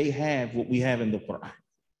 claims that they have what we have in the Quran.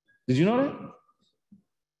 Did you know that?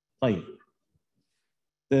 Like,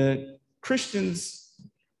 the Christians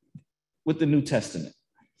with the New Testament,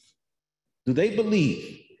 do they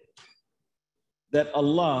believe that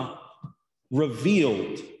Allah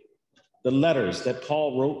revealed the letters that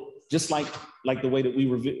Paul wrote, just like the way that we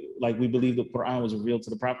believe the Quran was revealed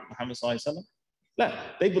to the Prophet Muhammad sallallahu alaihi wasallam?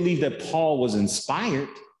 They believe that Paul was inspired,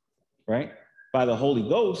 right, by the Holy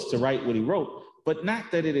Ghost to write what he wrote, but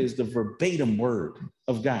not that it is the verbatim word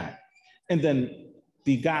of God. And then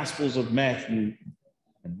the Gospels of Matthew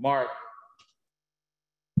and Mark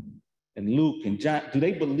and Luke and John, do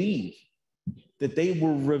they believe that they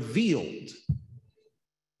were revealed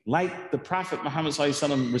like the Prophet Muhammad sallallahu alaihi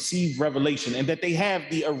wasallam received revelation, and that they have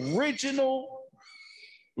the original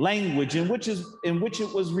language in which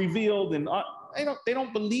it was revealed? And they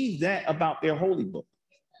don't believe that about their holy book,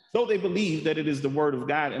 though they believe that it is the word of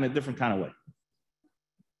God in a different kind of way.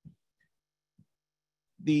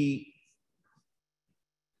 The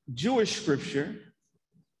Jewish scripture,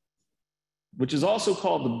 which is also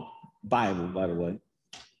called the Bible, by the way,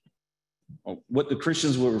 what the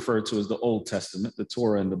Christians will refer to as the Old Testament, the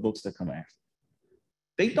Torah and the books that come after,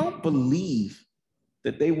 they don't believe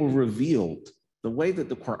that they were revealed the way that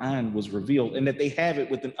the Quran was revealed, and that they have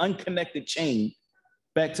it with an unconnected chain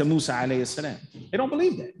back to Musa alayhi salam. They don't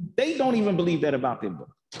believe that. They don't even believe that about their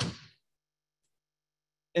book.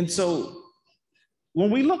 And so when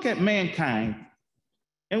we look at mankind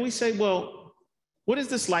and we say, well, What is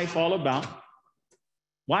this life all about?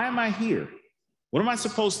 Why am I here? What am I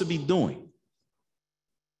supposed to be doing?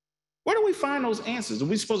 Where do we find those answers? Are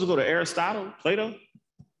we supposed to go to Aristotle, Plato? Are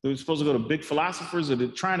we supposed to go to big philosophers that are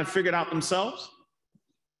trying to figure it out themselves?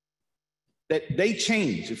 That they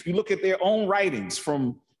change. If you look at their own writings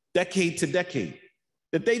from decade to decade,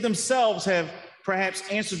 that they themselves have perhaps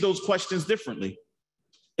answered those questions differently.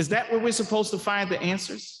 Is that where we're supposed to find the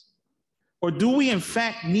answers? Or do we in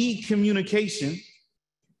fact need communication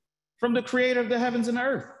from the creator of the heavens and the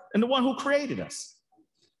earth and the one who created us?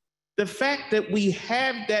 The fact that we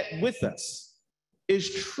have that with us is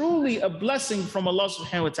truly a blessing from Allah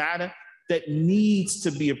subhanahu wa ta'ala that needs to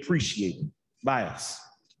be appreciated by us.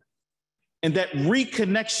 And that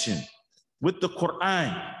reconnection with the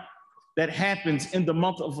Qur'an that happens in the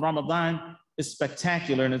month of Ramadan is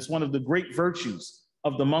spectacular. And it's one of the great virtues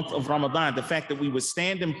of the month of Ramadan, the fact that we would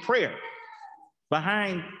stand in prayer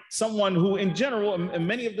behind someone who in general, and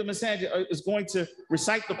many of the masajid is going to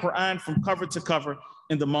recite the Qur'an from cover to cover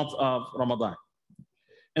in the month of Ramadan.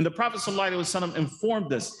 And the Prophet ﷺ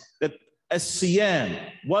informed us that as-siyam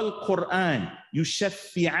wal Qur'an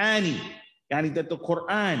yushaffi'ani, yani that the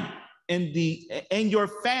Qur'an and your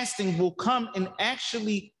fasting will come and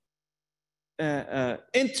actually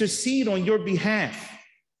intercede on your behalf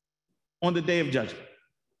on the day of judgment.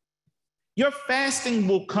 Your fasting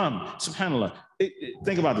will come, subhanAllah.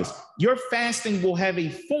 Think about this. Your fasting will have a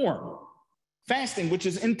form. Fasting, which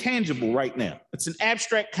is intangible right now. It's an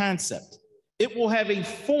abstract concept. It will have a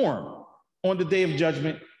form on the day of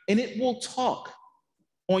judgment, and it will talk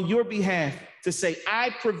on your behalf to say, I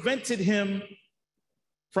prevented him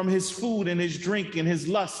from his food and his drink and his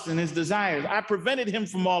lust and his desires. I prevented him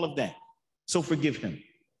from all of that. So forgive him.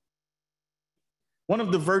 One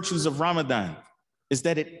of the virtues of Ramadan is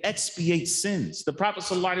that it expiates sins. The Prophet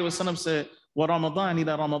ﷺ said, wa Ramadan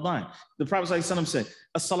ila Ramadan. The Prophet ﷺ said,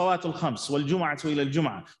 as-salawatul khams wal jum'atu ila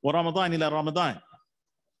al-jum'ah wa Ramadan ila Ramadan.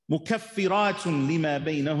 Mukaffiratun lima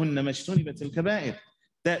baynahunna mashtunibat al-kaba'ir.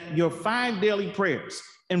 That your 5 daily prayers,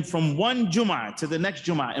 and from one Jum'ah to the next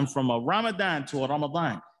Jum'ah, and from a Ramadan to a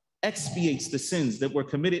Ramadan, expiates the sins that were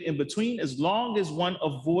committed in between, as long as one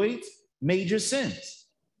avoids major sins.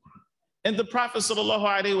 And the Prophet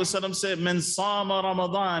ﷺ said, "Man sama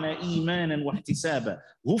Ramadana imanan wa ihtisaba,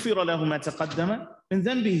 ghufira lahu ma taqaddama min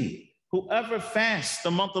dhanbihi." Whoever fasts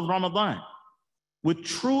the month of Ramadan with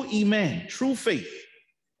true iman, true faith,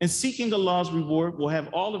 and seeking Allah's reward, will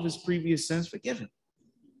have all of his previous sins forgiven.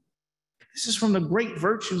 This is from the great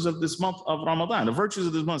virtues of this month of Ramadan. The virtues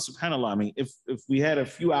of this month, subhanAllah. I mean, if we had a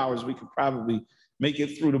few hours, we could probably make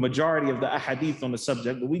it through the majority of the ahadith on the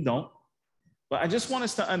subject, but we don't. But I just want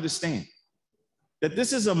us to understand that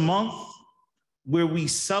this is a month where we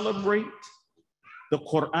celebrate the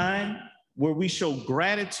Qur'an, where we show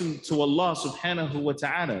gratitude to Allah subhanahu wa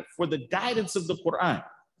ta'ala for the guidance of the Qur'an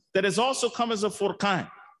that has also come as a furqan.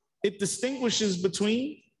 It distinguishes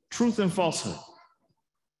between truth and falsehood.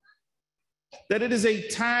 That it is a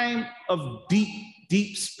time of deep,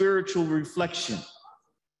 deep spiritual reflection.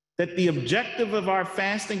 That the objective of our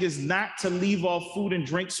fasting is not to leave off food and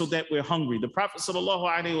drink so that we're hungry. The Prophet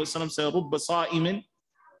ﷺ said, رُبَّ صَائِمٍ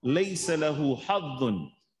لَيْسَ لَهُ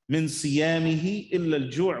حَظٌّ مِنْ صِيَامِهِ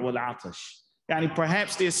إِلَّا الْجُوعُ وَالْعَطَشِ. Yani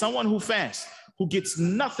perhaps there's someone who fasts, who gets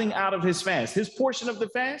nothing out of his fast. His portion of the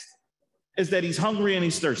fast is that he's hungry and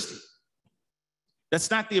he's thirsty.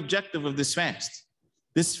 That's not the objective of this fast.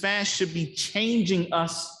 This fast should be changing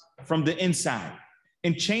us from the inside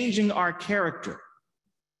and changing our character.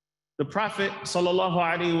 The Prophet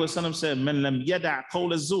ﷺ said, "Man lam yada'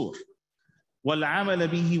 qawl az-zur wal 'amal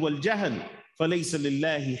bihi wal jahl, falaysa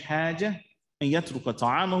lillahi haja an yatruka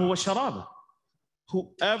ta'amahu wa sharabahu."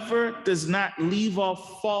 Whoever does not leave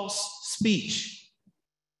off false speech,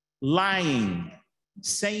 lying,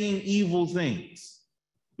 saying evil things,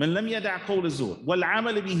 man lam yada' qawl az-zur wal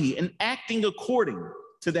 'amal bihi, and acting according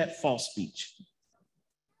to that false speech.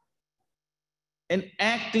 And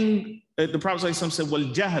acting, the Prophet ﷺ said,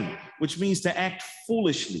 wal jahl, which means to act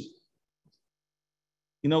foolishly,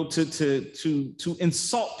 you know, to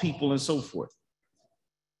insult people and so forth.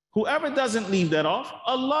 Whoever doesn't leave that off,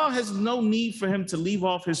 Allah has no need for him to leave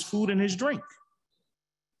off his food and his drink.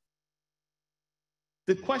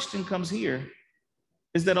 The question comes here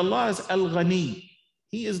is that Allah is al-Ghani.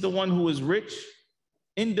 He is the one who is rich,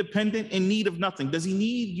 independent, in need of nothing. Does he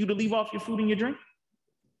need you to leave off your food and your drink?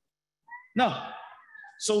 No.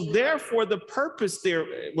 So therefore, the purpose there,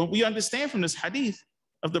 what we understand from this hadith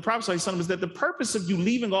of the Prophet ﷺ, is that the purpose of you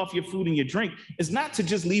leaving off your food and your drink is not to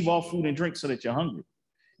just leave off food and drink so that you're hungry.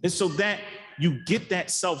 It's so that you get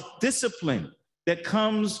that self-discipline that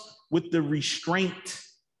comes with the restraint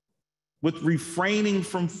with refraining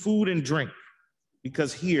from food and drink.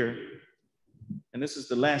 Because here, and this is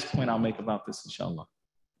the last point I'll make about this, inshallah,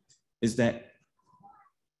 is that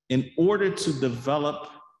in order to develop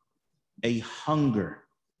a hunger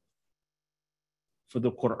for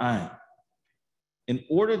the Qur'an, in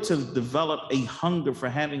order to develop a hunger for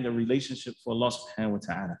having a relationship for Allah subhanahu wa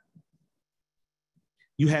ta'ala,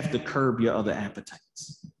 you have to curb your other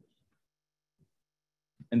appetites.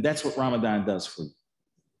 And that's what Ramadan does for you.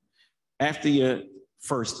 After your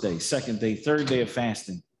first day, second day, third day of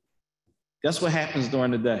fasting, guess what happens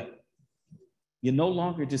during the day? You're no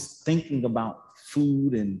longer just thinking about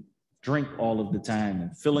food and drink all of the time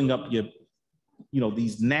and filling up your,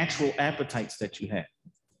 these natural appetites that you have.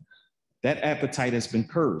 That appetite has been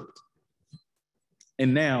curbed.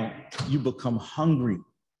 And now you become hungry.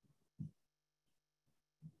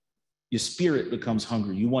 Your spirit becomes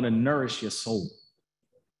hungry. You want to nourish your soul.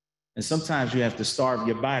 And sometimes you have to starve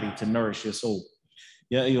your body to nourish your soul.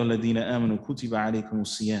 يا أيها الذين آمنوا كتب عليكم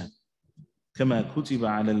الصيام كما كتب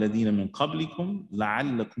على الذين من قبلكم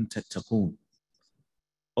لعلكم تتقون.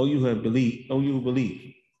 Oh, you who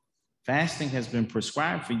believe, fasting has been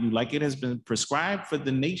prescribed for you like it has been prescribed for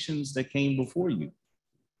the nations that came before you,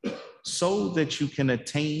 so that you can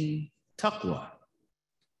attain taqwa.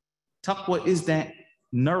 Taqwa is that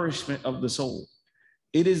nourishment of the soul.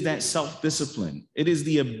 It is that self-discipline. It is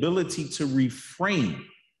the ability to refrain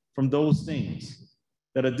from those things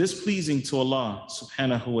that are displeasing to Allah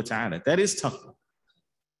subhanahu wa ta'ala. That is taqwa.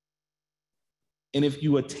 And if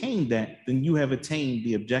you attain that, then you have attained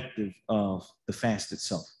the objective of the fast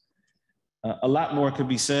itself. A lot more could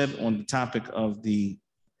be said on the topic of the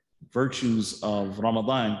virtues of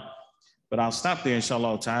Ramadan, but I'll stop there,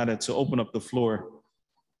 inshallah ta'ala, to open up the floor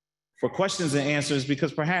for questions and answers,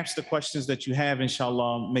 because perhaps the questions that you have,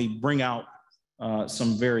 inshallah, may bring out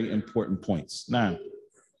some very important points. Now,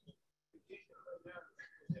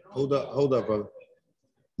 hold up, brother.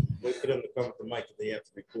 Wait for them to come with the mic if they have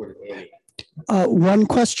to record it. One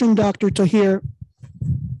question, Dr. Tahir.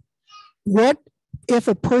 What if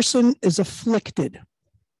a person is afflicted?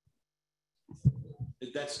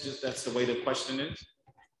 That's the way the question is?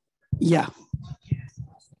 Yeah.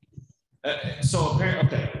 So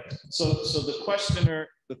the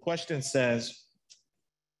question says,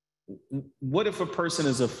 what if a person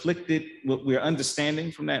is afflicted? What we're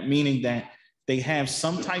understanding from that, meaning that they have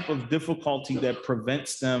some type of difficulty that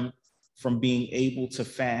prevents them from being able to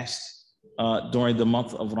fast during the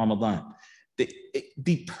month of Ramadan.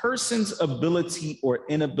 The person's ability or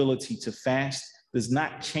inability to fast does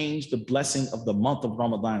not change the blessing of the month of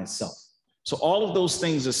Ramadan itself. So all of those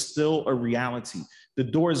things are still a reality. The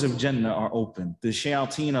doors of Jannah are open. The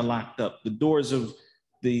shayateen are locked up. The doors of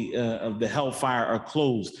the hellfire are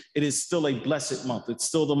closed. It is still a blessed month. It's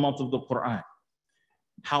still the month of the Qur'an.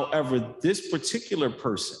 However, this particular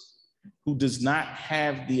person who does not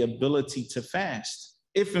have the ability to fast,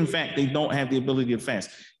 if in fact they don't have the ability to fast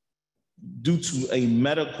due to a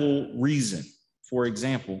medical reason, for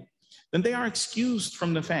example, then they are excused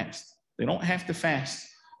from the fast. They don't have to fast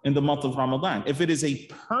in the month of Ramadan. If it is a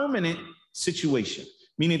permanent situation,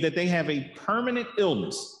 meaning that they have a permanent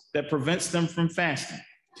illness that prevents them from fasting,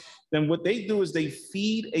 then what they do is they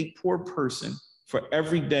feed a poor person for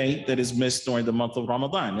every day that is missed during the month of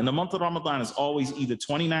Ramadan. And the month of Ramadan is always either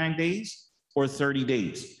 29 days or 30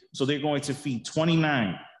 days. So they're going to feed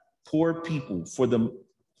 29 poor people for the,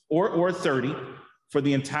 or 30 for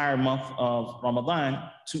the entire month of Ramadan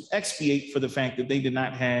to expiate for the fact that they did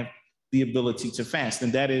not have the ability to fast.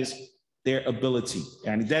 And that is their ability.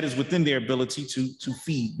 And that is within their ability to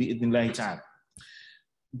feed bi'idhnillahi ta'ala.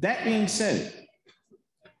 That being said,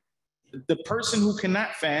 the person who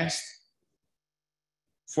cannot fast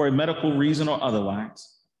for a medical reason or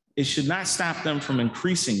otherwise, it should not stop them from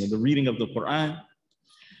increasing the reading of the Qur'an,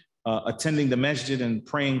 attending the masjid and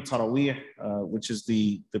praying Taraweeh, which is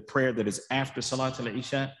the prayer that is after Salat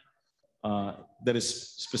al-Isha, that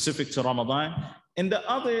is specific to Ramadan, and the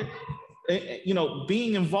other,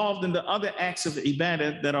 being involved in the other acts of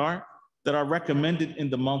ibadah that are recommended in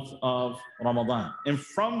the month of Ramadan. And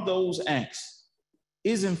from those acts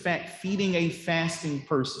is in fact feeding a fasting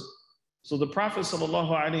person. So the Prophet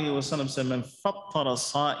ﷺ said, "Man fattara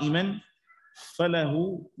sa'iman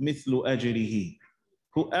falahu mithlu ajrihi."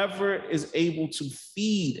 Whoever is able to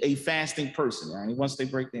feed a fasting person, right, once they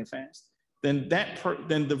break their fast, then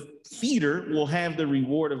then the feeder will have the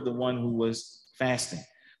reward of the one who was fasting,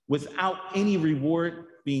 without any reward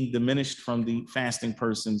being diminished from the fasting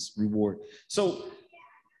person's reward. So,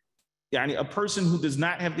 a person who does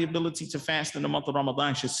not have the ability to fast in the month of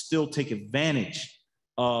Ramadan should still take advantage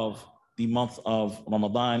of the month of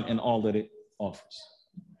Ramadan and all that it offers.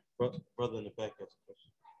 Brother in the back has a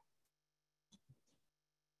question.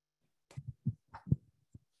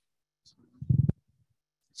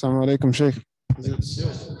 Assalamu alaikum, Sheikh.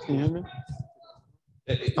 Can you hear me?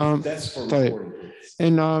 That's for طيب. recording.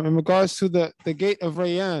 And in regards to the gate of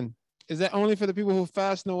Rayyan, is that only for the people who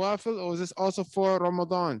fast Nawafil, or is this also for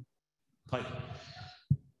Ramadan?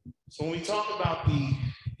 So when we talk about the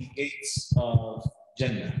gates of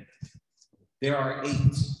Jannah, there are 8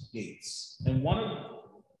 gates. And one of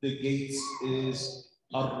the gates is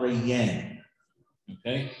Rayyan.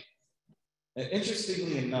 Okay? And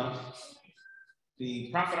interestingly enough, the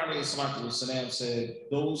Prophet ﷺ said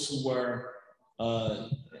those who were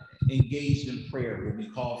engaged in prayer will be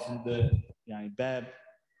called from the Bab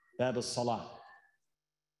al-Salah.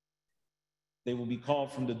 They will be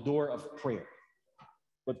called from the door of prayer.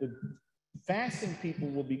 But the fasting people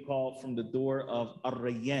will be called from the door of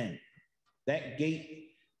Ar-Rayyan. That gate,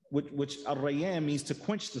 which Ar-Rayyan means to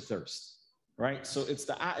quench the thirst, right? So it's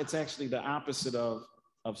actually the opposite of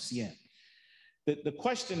Siyam. The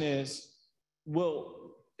question is,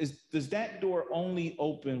 does that door only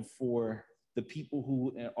open for the people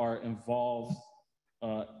who are involved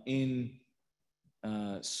in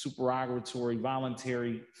supererogatory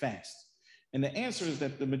voluntary fast? And the answer is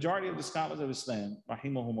that the majority of the scholars of Islam,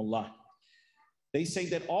 rahimahumullah, they say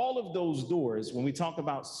that all of those doors, when we talk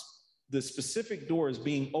about the specific doors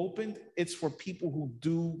being opened, it's for people who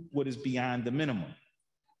do what is beyond the minimum.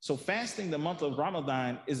 So fasting the month of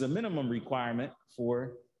Ramadan is a minimum requirement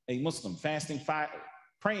for a Muslim.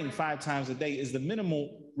 Praying 5 times a day is the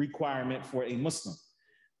minimal requirement for a Muslim.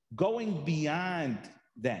 Going beyond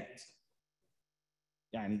that,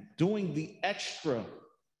 doing the extra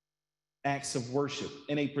acts of worship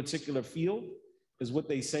in a particular field is what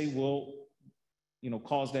they say will,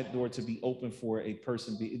 cause that door to be open for a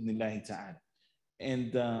person bi'idhnillahi ta'ala.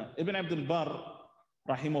 And Ibn Abdul Barr,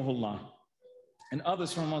 rahimahullah, and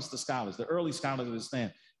others from amongst the scholars, the early scholars of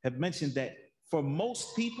Islam, have mentioned that for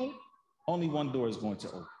most people, only one door is going to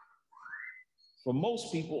open. For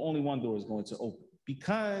most people, only one door is going to open,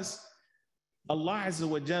 because Allah Azza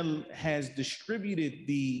wa Jal has distributed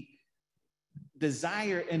the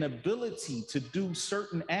desire and ability to do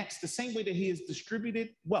certain acts the same way that He has distributed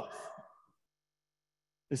wealth.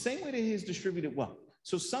 The same way that He has distributed wealth.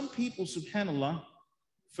 So some people, subhanAllah,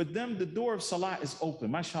 for them, the door of salah is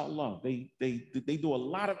open, mashallah. They do a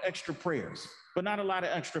lot of extra prayers, but not a lot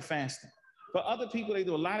of extra fasting. For other people, they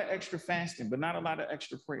do a lot of extra fasting, but not a lot of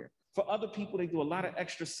extra prayer. For other people, they do a lot of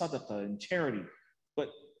extra sadaqah and charity, but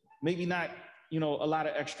maybe not, a lot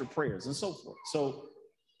of extra prayers and so forth. So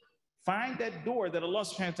find that door that Allah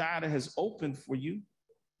subhanahu wa ta'ala has opened for you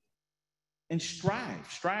and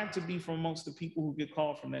strive to be from amongst the people who get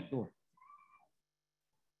called from that door.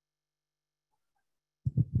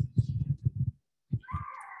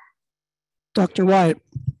 Dr. Wyatt,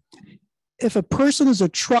 if a person is a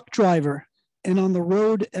truck driver and on the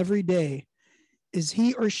road every day, is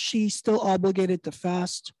he or she still obligated to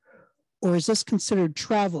fast, or is this considered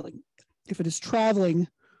traveling? If it is traveling,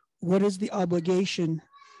 what is the obligation?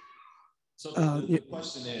 So the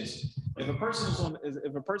question is, if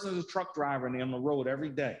a person is a truck driver and they're on the road every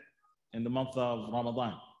day in the month of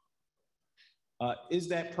Ramadan, is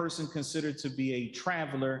that person considered to be a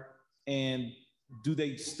traveler, and do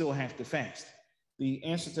they still have to fast? The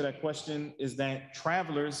answer to that question is that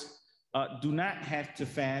travelers do not have to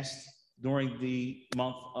fast during the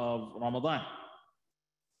month of Ramadan.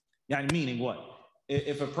 Meaning what?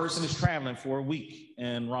 If a person is traveling for a week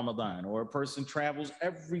in Ramadan, or a person travels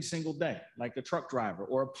every single day, like a truck driver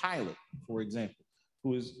or a pilot, for example,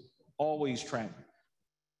 who is always traveling,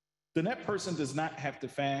 then that person does not have to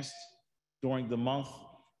fast during the month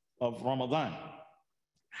of Ramadan.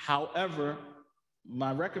 However,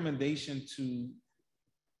 my recommendation to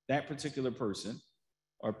that particular person,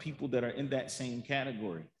 or people that are in that same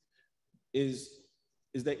category, is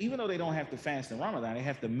that even though they don't have to fast in Ramadan, they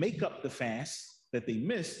have to make up the fast that they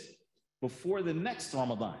missed before the next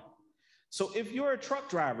Ramadan. So if you're a truck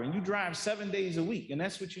driver and you drive 7 days a week, and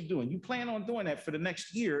that's what you do, and you plan on doing that for the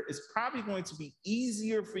next year, it's probably going to be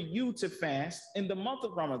easier for you to fast in the month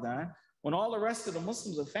of Ramadan when all the rest of the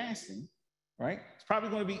Muslims are fasting, right? It's probably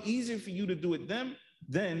going to be easier for you to do it then,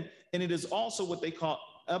 and it is also what they call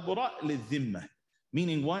abra' lidhimma,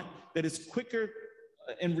 meaning what? That it's quicker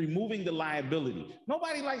in removing the liability.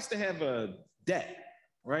 Nobody likes to have a debt,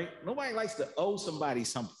 right? Nobody likes to owe somebody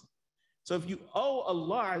something. So if you owe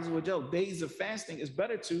Allah Azza wa Jal days of fasting, it's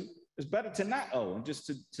better to not owe, and just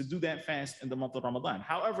to do that fast in the month of Ramadan.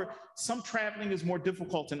 However, some traveling is more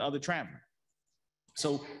difficult than other traveling.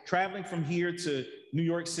 So traveling from here to New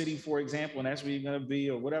York City, for example, and that's where you're going to be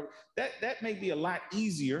or whatever, that may be a lot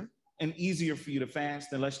easier and easier for you to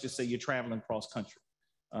fast than, let's just say, you're traveling cross country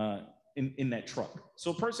in that truck.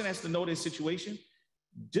 So a person has to know their situation.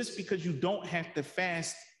 Just because you don't have to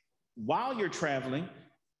fast while you're traveling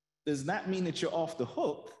does not mean that you're off the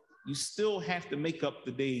hook. You still have to make up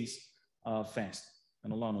the days fasting,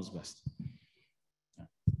 and Allah knows best.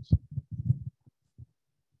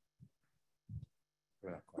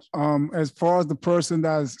 As far as the person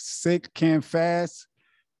that's sick can't fast,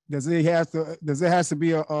 does it have to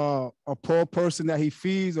be a poor person that he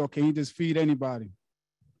feeds, or can he just feed anybody?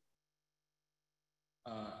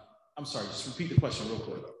 I'm sorry, just repeat the question real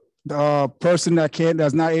quick. The person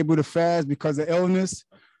that's not able to fast because of illness,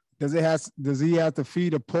 does he have to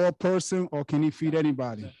feed a poor person, or can he feed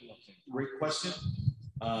anybody? Great question.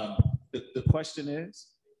 The question is,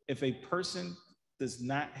 if a person does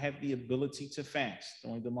not have the ability to fast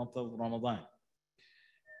during the month of Ramadan,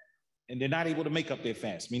 and they're not able to make up their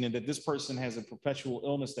fast, meaning that this person has a perpetual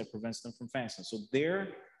illness that prevents them from fasting. So their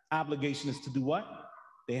obligation is to do what?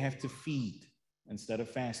 They have to feed instead of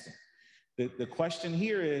fasting. The question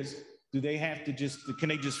here is, can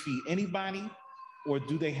they just feed anybody, or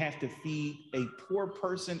do they have to feed a poor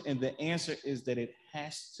person? And the answer is that it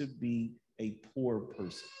has to be a poor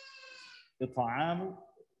person. The ta'am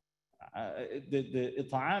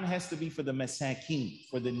has to be for the masakin,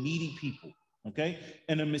 for the needy people, okay?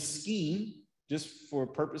 And a miskin, just for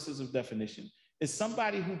purposes of definition, is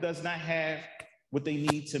somebody who does not have what they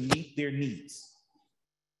need to meet their needs.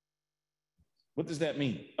 What does that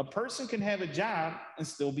mean? A person can have a job and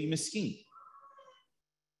still be miskin.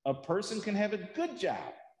 A person can have a good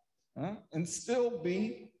job and still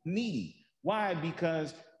be needy. Why?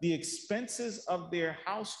 Because the expenses of their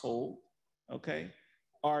household, okay,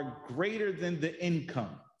 are greater than the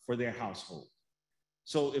income for their household.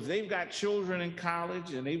 So if they've got children in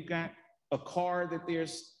college and they've got a car that they're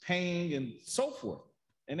paying and so forth,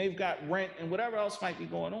 and they've got rent and whatever else might be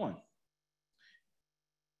going on,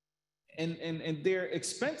 and their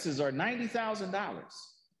expenses are $90,000,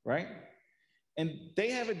 right? And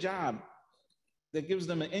they have a job that gives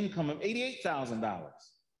them an income of $88,000,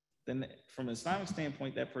 then from an Islamic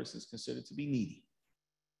standpoint, that person is considered to be needy,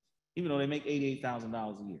 even though they make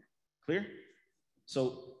 $88,000 a year. Clear?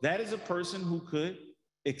 So that is a person who could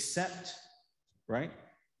accept, right,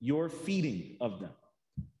 your feeding of them.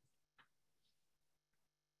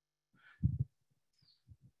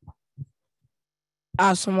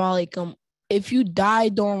 Assalamu alaikum. If you die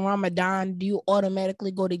during Ramadan, do you automatically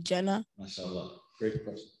go to Jannah? MashaAllah. Great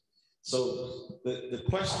question. So the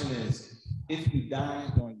question is, if you die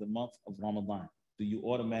during the month of Ramadan, do you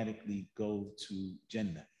automatically go to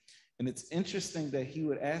Jannah? And it's interesting that he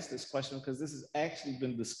would ask this question because this has actually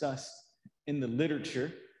been discussed in the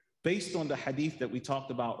literature based on the hadith that we talked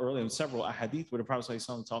about earlier, and several hadith where the Prophet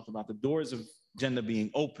ﷺ talked about the doors of Jannah being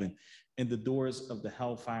open and the doors of the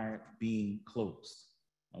hellfire being closed,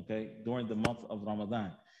 okay, during the month of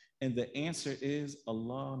Ramadan. And the answer is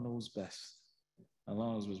Allah knows best.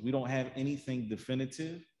 Allah knows best. We don't have anything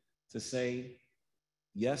definitive to say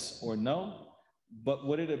yes or no, but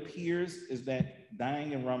what it appears is that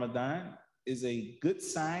dying in Ramadan is a good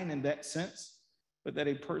sign in that sense, but that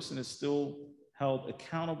a person is still held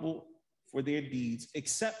accountable for their deeds,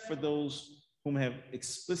 except for those whom have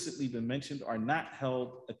explicitly been mentioned are not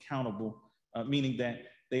held accountable, meaning that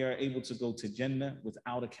they are able to go to Jannah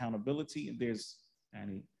without accountability.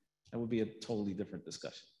 And that would be a totally different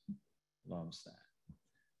discussion. Allah understand.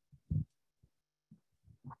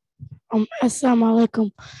 Assalamu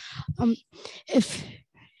alaikum.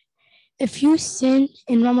 If you sin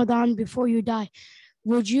in Ramadan before you die,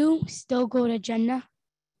 would you still go to Jannah?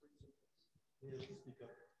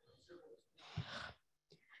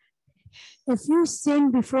 If you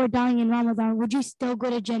sin before dying in Ramadan, would you still go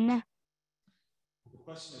to Jannah? The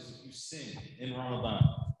question is, if you sin in Ramadan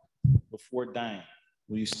before dying,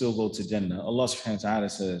 will you still go to Jannah? Allah subhanahu wa ta'ala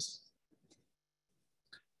says,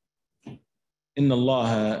 إن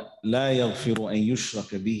الله لا يغفر أن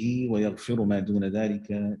يشرك به ويغفر ما دون ذلك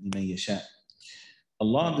لمن يشاء.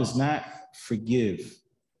 Allah does not forgive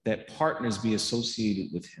that partners be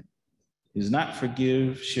associated with him. He does not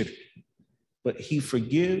forgive shirk, but he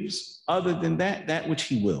forgives other than that which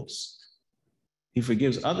he wills. He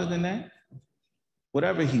forgives other than that,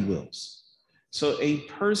 whatever he wills. So a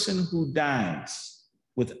person who dies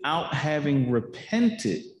without having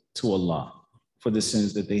repented to Allah for the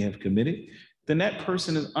sins that they have committed, then that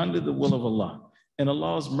person is under the will of Allah. And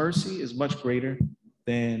Allah's mercy is much greater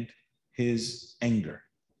than his anger.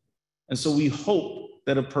 And so we hope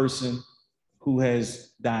that a person who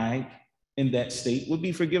has died in that state would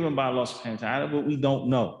be forgiven by Allah subhanahu wa ta'ala, but we don't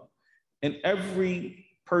know. And every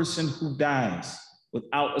person who dies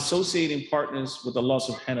without associating partners with Allah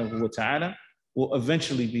subhanahu wa ta'ala will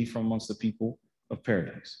eventually be from amongst the people of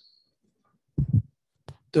paradise.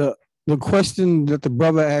 The question that the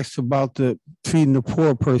brother asked about the feeding the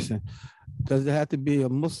poor person, does it have to be a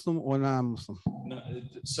Muslim or non-Muslim? No,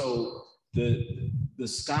 so the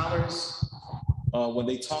scholars, when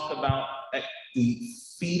they talk about the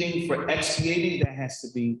feeding for expiating, that has to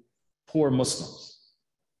be poor Muslims.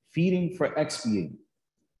 Feeding for expiating,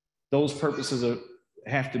 those purposes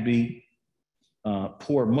have to be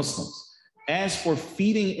poor Muslims. As for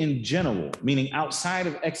feeding in general, meaning outside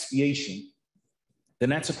of expiation, then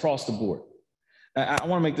that's across the board. I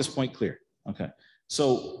want to make this point clear. Okay.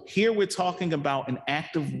 So here we're talking about an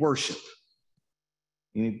act of worship.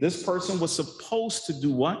 This person was supposed to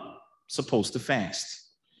do what? Supposed to fast.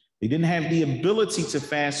 They didn't have the ability to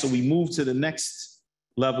fast, so we move to the next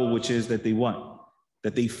level, which is that they what?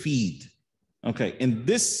 That they feed. Okay. In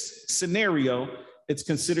this scenario, it's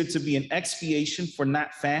considered to be an expiation for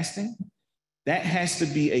not fasting. That has to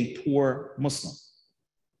be a poor Muslim.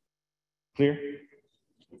 Clear?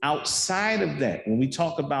 Outside of that, when we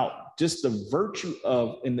talk about just the virtue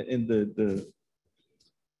of the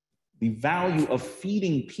value of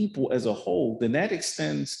feeding people as a whole, then that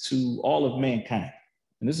extends to all of mankind.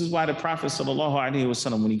 And this is why the Prophet sallallahu alaihi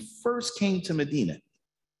wasallam, when he first came to Medina,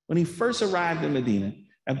 when he first arrived in Medina,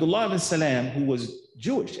 Abdullah ibn Salam, who was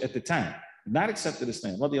Jewish at the time, not accepted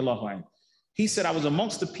Islam, radiallahu anhu, he said, I was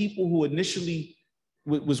amongst the people who initially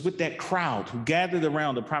was with that crowd who gathered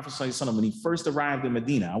around the Prophet sallallahu alaihi wasallam when he first arrived in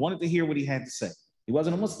Medina. I wanted to hear what he had to say. He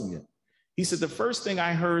wasn't a Muslim yet. He said, the first thing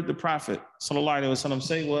I heard the Prophet sallallahu alaihi wasallam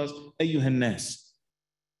say was, Ayyuhan nas,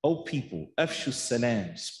 O people, afshu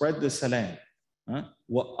salam, spread the salam,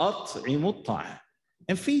 wa at'imu ta'am,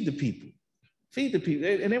 and feed the people. Feed the people.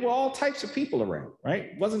 And there were all types of people around,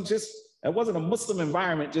 right? It wasn't a Muslim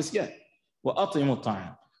environment just yet. Wa at'imu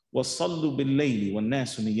ta'am. وَصَلُّوا بِاللَّيْلِ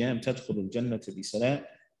وَالنَّاسُ نِيَامٌ تَدْخُلُوا الْجَنَّةَ بِسَلَامٍ,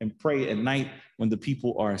 and pray at night when the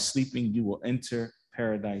people are sleeping, you will enter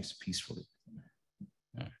paradise peacefully.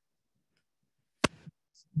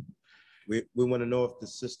 Right. We want to know if the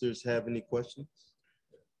sisters have any questions.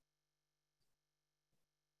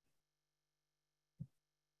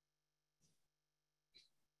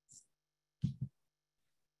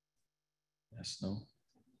 Yes, no?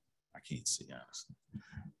 I can't see, honestly.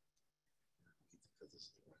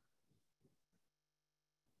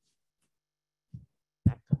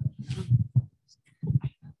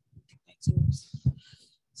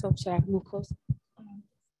 So should I move closer?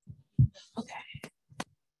 Okay.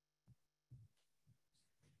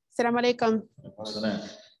 Assalamu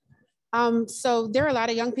alaikum. So there are a lot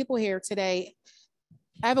of young people here today.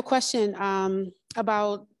 I have a question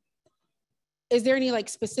about, is there any like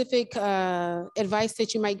specific advice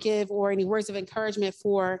that you might give or any words of encouragement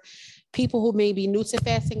for people who may be new to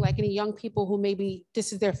fasting, like any young people who maybe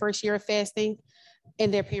this is their first year of fasting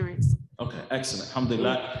and their parents? Okay, excellent.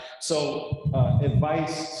 Alhamdulillah. So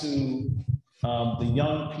advice to the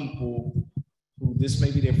young people who this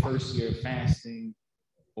may be their first year of fasting,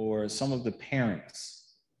 or some of the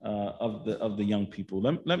parents of the young people.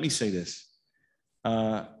 Let me say this.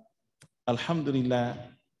 Alhamdulillah,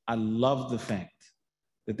 I love the fact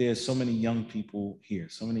that there are so many young people here,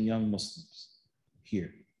 so many young Muslims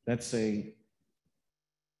here. That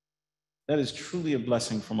is truly a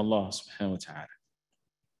blessing from Allah subhanahu wa ta'ala.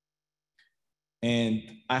 And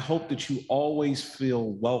I hope that you always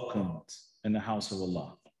feel welcomed in the house of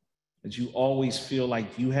Allah, that you always feel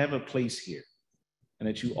like you have a place here, and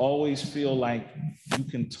that you always feel like you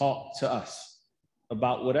can talk to us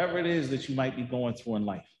about whatever it is that you might be going through in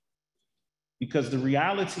life. Because the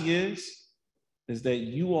reality is that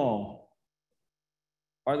you all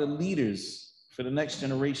are the leaders for the next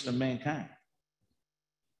generation of mankind.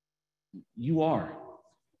 You are.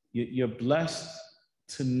 You're blessed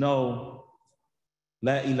to know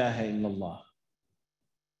La ilaha illallah,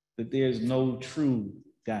 that there is no true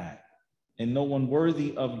God and no one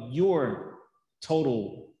worthy of your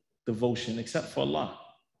total devotion except for Allah.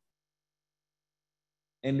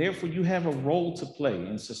 And therefore you have a role to play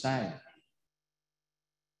in society.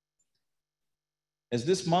 As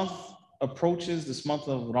this month approaches, this month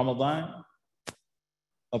of Ramadan,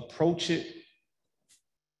 approach it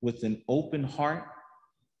with an open heart,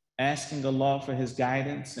 asking Allah for his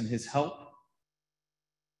guidance and his help.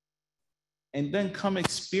 And then come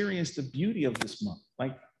experience the beauty of this month.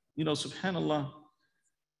 Like, subhanAllah,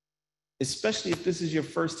 especially if this is your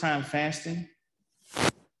first time fasting,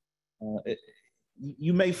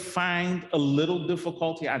 you may find a little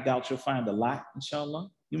difficulty. I doubt you'll find a lot, inshallah.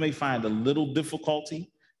 You may find a little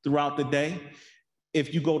difficulty throughout the day.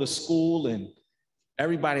 If you go to school and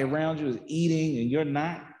everybody around you is eating and you're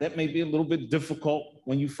not, that may be a little bit difficult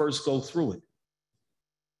when you first go through it.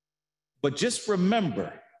 But just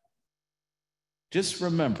remember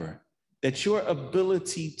that your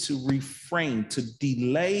ability to refrain, to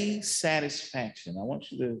delay satisfaction, I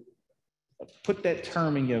want you to put that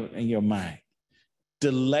term in your mind,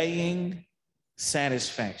 delaying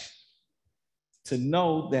satisfaction, to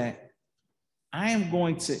know that I am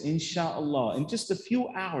going to, inshallah, in just a few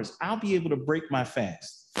hours, I'll be able to break my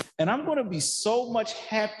fast. And I'm going to be so much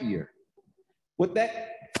happier with that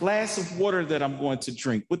glass of water that I'm going to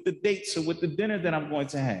drink, with the dates or with the dinner that I'm going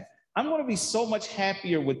to have. I'm going to be so much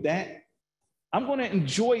happier with that. I'm going to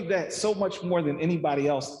enjoy that so much more than anybody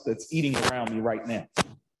else that's eating around me right now.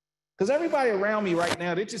 Because everybody around me right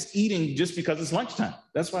now, they're just eating just because it's lunchtime.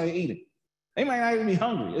 That's why they're eating. They might not even be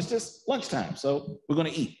hungry. It's just lunchtime, so we're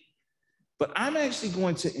going to eat. But I'm actually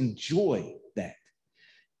going to enjoy that.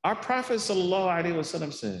 Our Prophet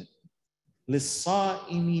ﷺ said,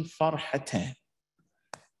 "Lis-sa'imi farhatan."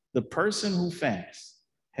 The person who fasts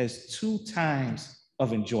has 2 times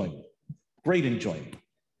of enjoyment, great enjoyment.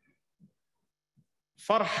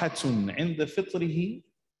 Farhatun inda fitrihi.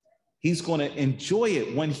 He's going to enjoy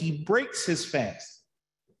it when he breaks his fast,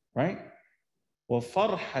 right? Wa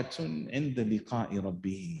farhatun inda liqa'i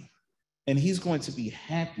rabbih. And he's going to be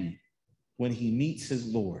happy when he meets his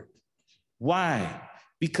Lord. Why?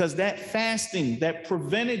 Because that fasting that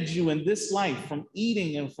prevented you in this life from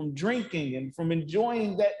eating and from drinking and from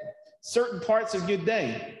enjoying that certain parts of your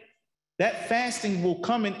day, that fasting will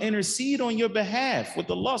come and intercede on your behalf with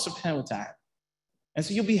Allah subhanahu wa ta'ala. And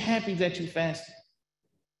so you'll be happy that you fasted.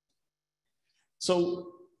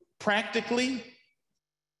 So practically,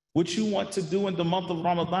 what you want to do in the month of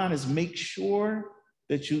Ramadan is make sure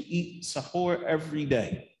that you eat sahur every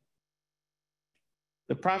day.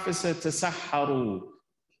 The Prophet said, "Tasahharu,"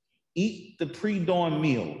 eat the pre-dawn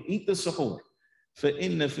meal, eat the sahur.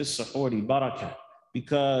 فَإِنَّ فِي السَّحُورِ barakah,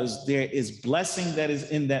 because there is blessing that is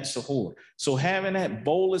in that sahur. So having that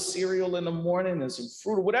bowl of cereal in the morning and some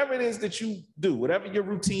fruit, or whatever it is that you do, whatever your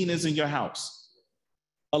routine is in your house,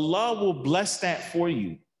 Allah will bless that for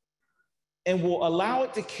you and will allow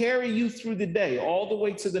it to carry you through the day, all the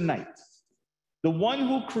way to the night. The one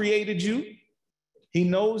who created you, he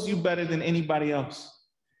knows you better than anybody else.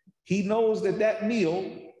 He knows that that meal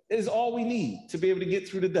is all we need to be able to get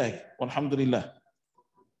through the day. Alhamdulillah.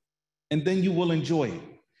 And then you will enjoy it.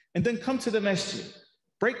 And then come to the masjid.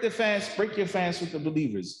 Break your fast with the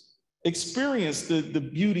believers. Experience the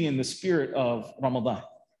beauty and the spirit of Ramadan.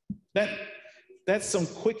 That's some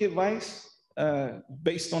quick advice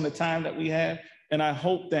based on the time that we have. And I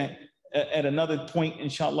hope that at another point,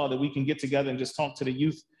 inshallah, that we can get together and just talk to the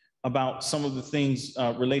youth about some of the things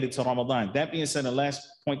related to Ramadan. That being said, the last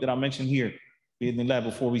point that I'll mention here,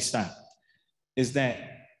 before we stop, is that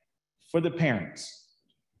for the parents,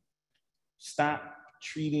 stop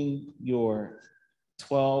treating your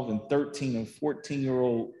 12 and 13 and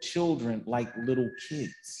 14-year-old children like little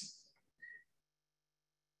kids.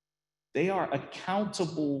 They are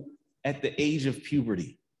accountable at the age of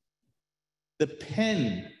puberty. The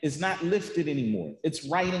pen is not lifted anymore. It's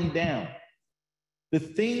writing down. The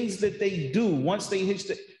things that they do once they hit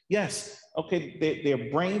the, yes, okay, their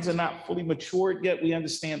brains are not fully matured yet. We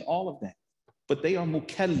understand all of that. But they are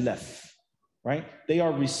mukallaf, right? They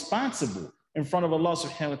are responsible in front of Allah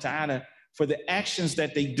subhanahu wa ta'ala for the actions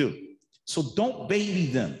that they do. So don't baby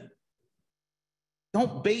them.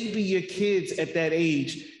 Don't baby your kids at that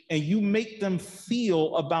age and you make them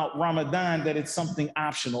feel about Ramadan that it's something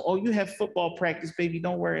optional. Oh, you have football practice, baby,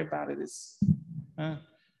 don't worry about it.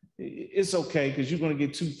 It's okay because you're going to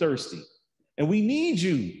get too thirsty. And we need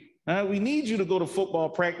you. We need you to go to football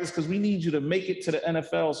practice because we need you to make it to the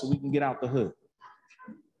NFL so we can get out the hood.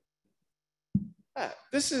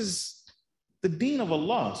 This is the deen of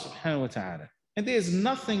Allah subhanahu wa ta'ala. And there's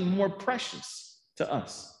nothing more precious to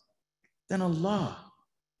us than Allah.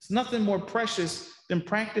 It's nothing more precious than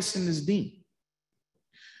practicing this deen.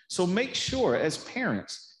 So make sure as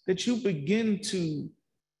parents that you begin to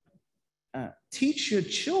teach your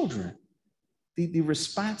children the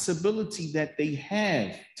responsibility that they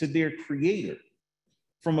have to their creator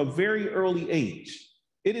from a very early age.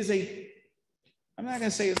 It is I'm not gonna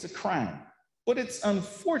say it's a crime, but it's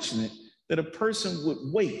unfortunate that a person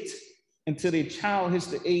would wait until their child hits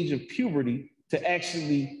the age of puberty to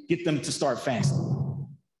actually get them to start fasting.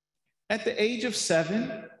 At the age of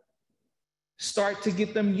 7, start to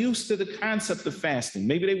get them used to the concept of fasting.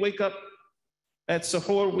 Maybe they wake up at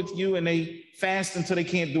sahur with you and they fast until they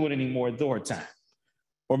can't do it anymore at dhuhr time.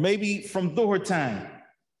 Or maybe from dhuhr time,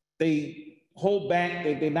 they hold back.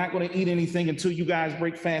 They're not going to eat anything until you guys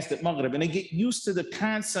break fast at Maghrib. And they get used to the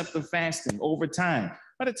concept of fasting over time.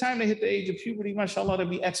 By the time they hit the age of puberty, mashallah, they'll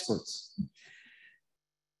be experts.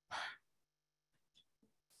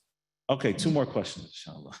 Okay, 2 more questions,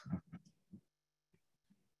 inshallah.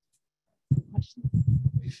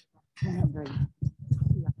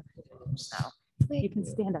 Now, you can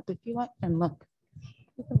stand up if you want and look.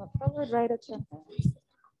 You can look forward right at your head.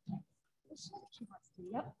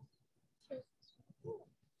 Yep.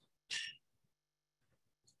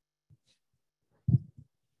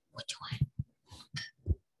 Which one?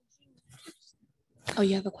 Oh,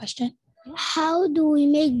 you have a question? How do we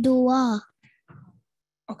make dua?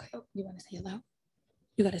 Okay, you want to say it loud?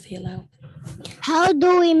 You got to say it loud. How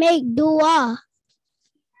do we make dua?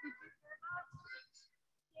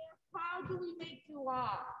 How do we make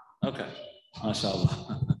dua? Okay,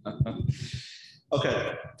 mashallah.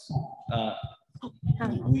 Okay.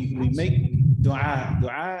 We make dua.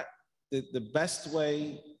 Dua, the best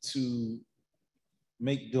way to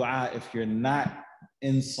make dua if you're not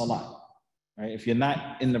in salah, right? If you're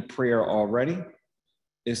not in the prayer already,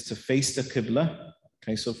 is to face the qibla.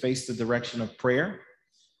 Okay, so face the direction of prayer.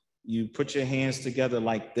 You put your hands together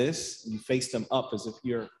like this. You face them up as if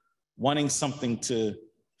you're wanting something to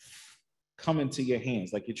come into your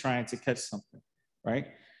hands, like you're trying to catch something, right?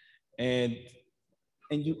 And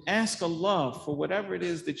you ask Allah for whatever it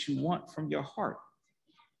is that you want from your heart.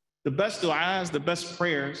 The best du'as, the best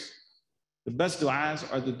prayers, the best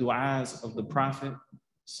du'as are the du'as of the Prophet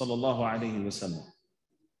sallallahu alaihi wasallam.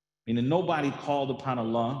 Meaning nobody called upon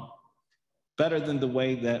Allah better than the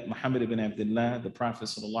way that Muhammad ibn Abdullah, the Prophet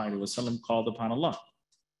sallallahu alaihi wasallam, called upon Allah.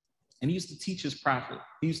 And he used to teach his prophet,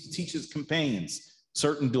 he used to teach his companions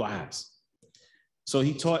certain du'as. So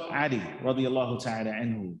he taught Ali radiallahu ta'ala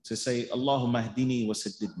anhu to say, Allahumma hdini wa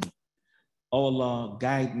saddidni. Oh Allah,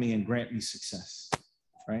 guide me and grant me success,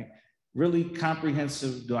 right? Really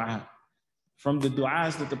comprehensive dua. From the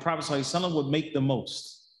du'as that the Prophet sallallahu alaihi wasallam would make the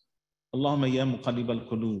most. Allahumma ya muqallib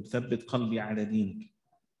al-qulub, thabbit qalbi ala dinik.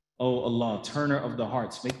 Oh Allah, turner of the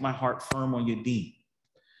hearts, make my heart firm on your deen.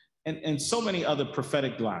 And so many other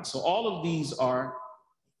prophetic du'as. So all of these are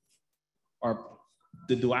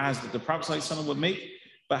the du'as that the Prophet ﷺ would make,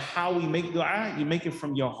 but how we make du'a, you make it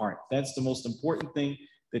from your heart. That's the most important thing,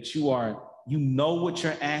 that you know what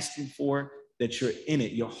you're asking for, that you're in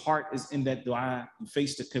it. Your heart is in that du'a, you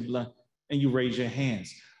face the qibla, and you raise your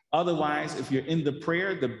hands. Otherwise, if you're in the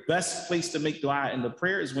prayer, the best place to make du'a in the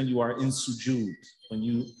prayer is when you are in sujood, when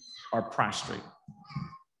you are prostrate.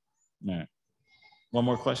 All right. One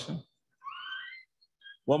more question?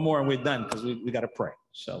 One more and we're done, because we got to pray,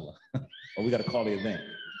 inshallah. Or we got to call the event.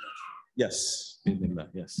 Yes,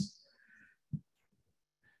 yes.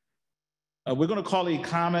 We're going to call the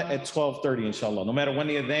Iqamah at 12:30, inshallah. No matter when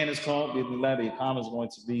the event is called, the Iqamah is going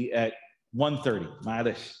to be at 1:30.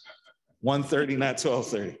 1:30, not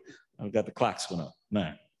 12:30. I've got the clocks going up.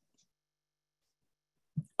 Nah.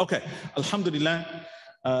 Okay, alhamdulillah.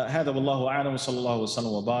 هذا والله أعلم وصلى الله وسلم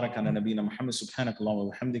وبارك على نبينا محمد سبحانك اللهم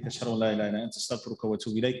وبحمدك أشهد أن لا إله إلا أنت أستغفرك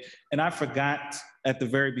وأتوب إليك. And I forgot at the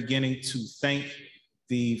very beginning to thank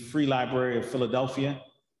the Free Library of Philadelphia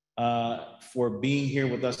for being here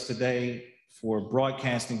with us today, for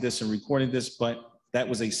broadcasting this and recording this, but that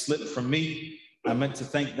was a slip from me. I meant to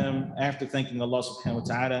thank them after thanking Allah subhanahu wa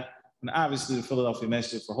ta'ala, and obviously the Philadelphia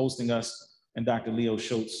Masjid for hosting us, and Dr. Leo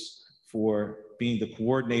Schultz for being the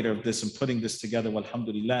coordinator of this and putting this together,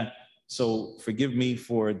 alhamdulillah. So forgive me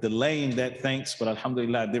for delaying that thanks, but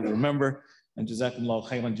alhamdulillah, I did remember. And jazakumullahu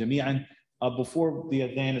khairan jami'an. Before the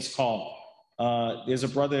adhan is called, there's a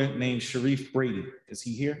brother named Sharif Brady. Is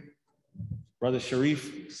he here? Brother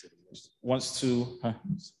Sharif wants to,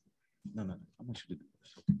 no, I want you to do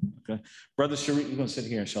this. Okay. Brother Sharif, you're going to sit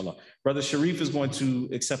here, inshallah. Brother Sharif is going to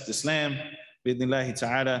accept Islam, bi'idhnillahi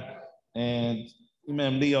ta'ala, and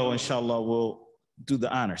Imam Leo, inshallah, will do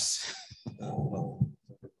the honors.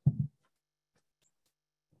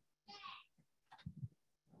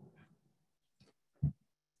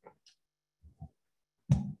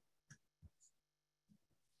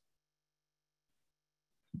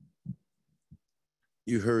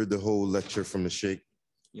 You heard the whole lecture from the Sheikh.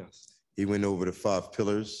 Yes. He went over the 5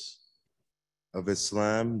 pillars of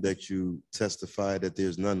Islam, that you testify that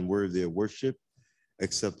there's none worthy of worship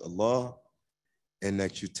except Allah, and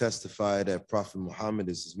that you testify that Prophet Muhammad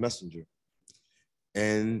is his messenger,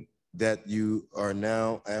 and that you are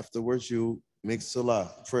now, afterwards, you make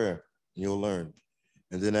salah, prayer, and you'll learn.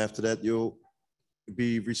 And then after that, you'll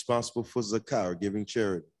be responsible for zakah, or giving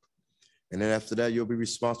charity. And then after that, you'll be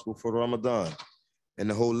responsible for Ramadan. And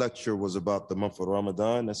the whole lecture was about the month of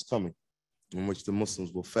Ramadan that's coming. in which the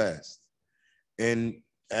Muslims will fast. And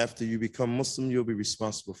after you become Muslim, you'll be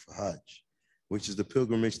responsible for Hajj, which is the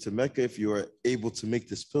pilgrimage to Mecca. If you are able to make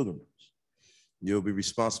this pilgrimage, you'll be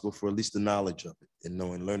responsible for at least the knowledge of it and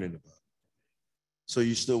knowing, learning about it. So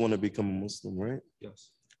you still want to become a Muslim, right?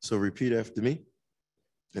 Yes. So repeat after me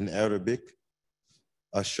in Arabic.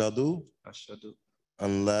 Ashadu Ashadu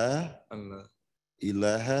an la Allah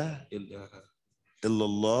ilaha ilaha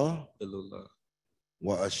illallah illallah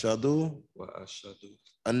wa ashadu wa ashadu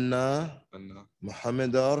anna anna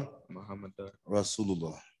Muhammadar Muhammadar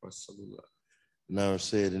Rasulullah. Rasulullah. Now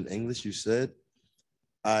say it in English. You said,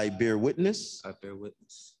 I bear witness I bear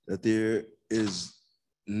witness that there is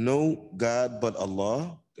no God but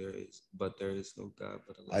Allah. there is no God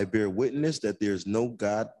but Allah. I bear witness that there is no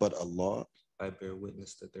God but Allah. I bear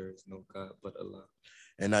witness that there is no God but Allah.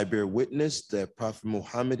 And I bear witness that Prophet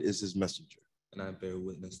Muhammad is his messenger. And I bear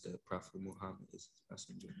witness that Prophet Muhammad is his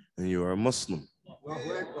messenger. And you are a Muslim.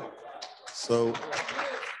 So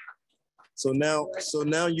now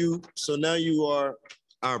you are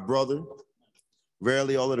our brother.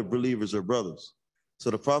 Rarely all of the believers are brothers.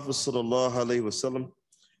 So the Prophet sallallahu alaihi wasallam,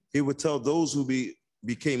 he would tell those who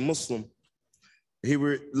became Muslim, he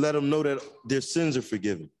would let them know that their sins are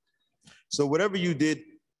forgiven. So whatever you did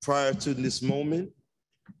prior to this moment,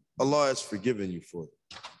 Allah has forgiven you for it.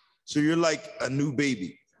 So you're like a new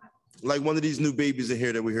baby, like one of these new babies in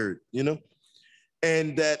here that we heard, you know,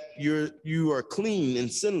 and that you are clean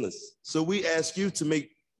and sinless. So we ask you to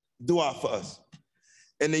make dua for us.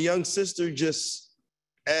 And the young sister just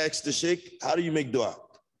asked the sheikh, how do you make dua?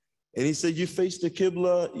 And he said, you face the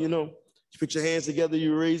Qibla, you know, you put your hands together,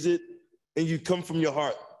 you raise it, and you come from your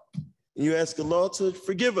heart. And you ask Allah to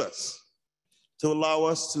forgive us, to allow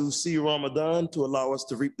us to see Ramadan, to allow us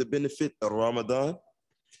to reap the benefit of Ramadan,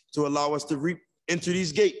 to allow us to enter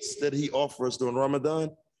these gates that he offers during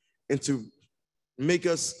Ramadan, and to make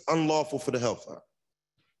us unlawful for the hellfire.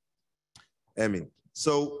 Amen.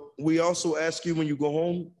 So we also ask you when you go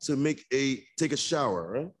home to take a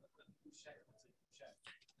shower, right?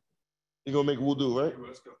 You're gonna make wudu, right?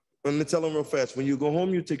 I'm gonna tell them real fast. When you go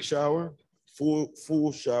home, you take a shower,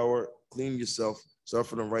 full shower, clean yourself. Start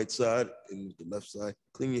from the right side and the left side.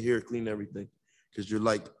 Clean your hair, clean everything, because you're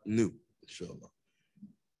like new, inshallah.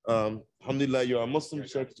 Alhamdulillah, you're a Muslim.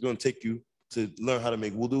 Sheikh is going to take you to learn how to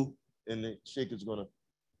make wudu, and the Sheikh is going to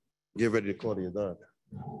get ready to call the adhan.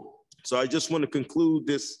 So I just want to conclude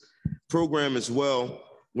this program as well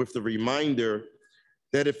with the reminder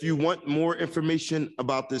that if you want more information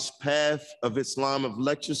about this Path of Islam of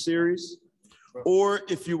lecture series, or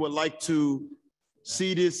if you would like to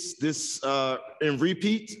see this in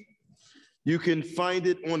repeat, you can find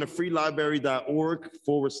it on the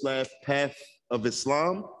freelibrary.org/Path of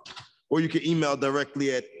Islam, or you can email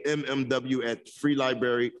directly at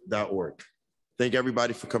mmw@freelibrary.org. Thank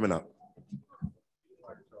everybody for coming out.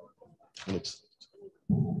 Thanks.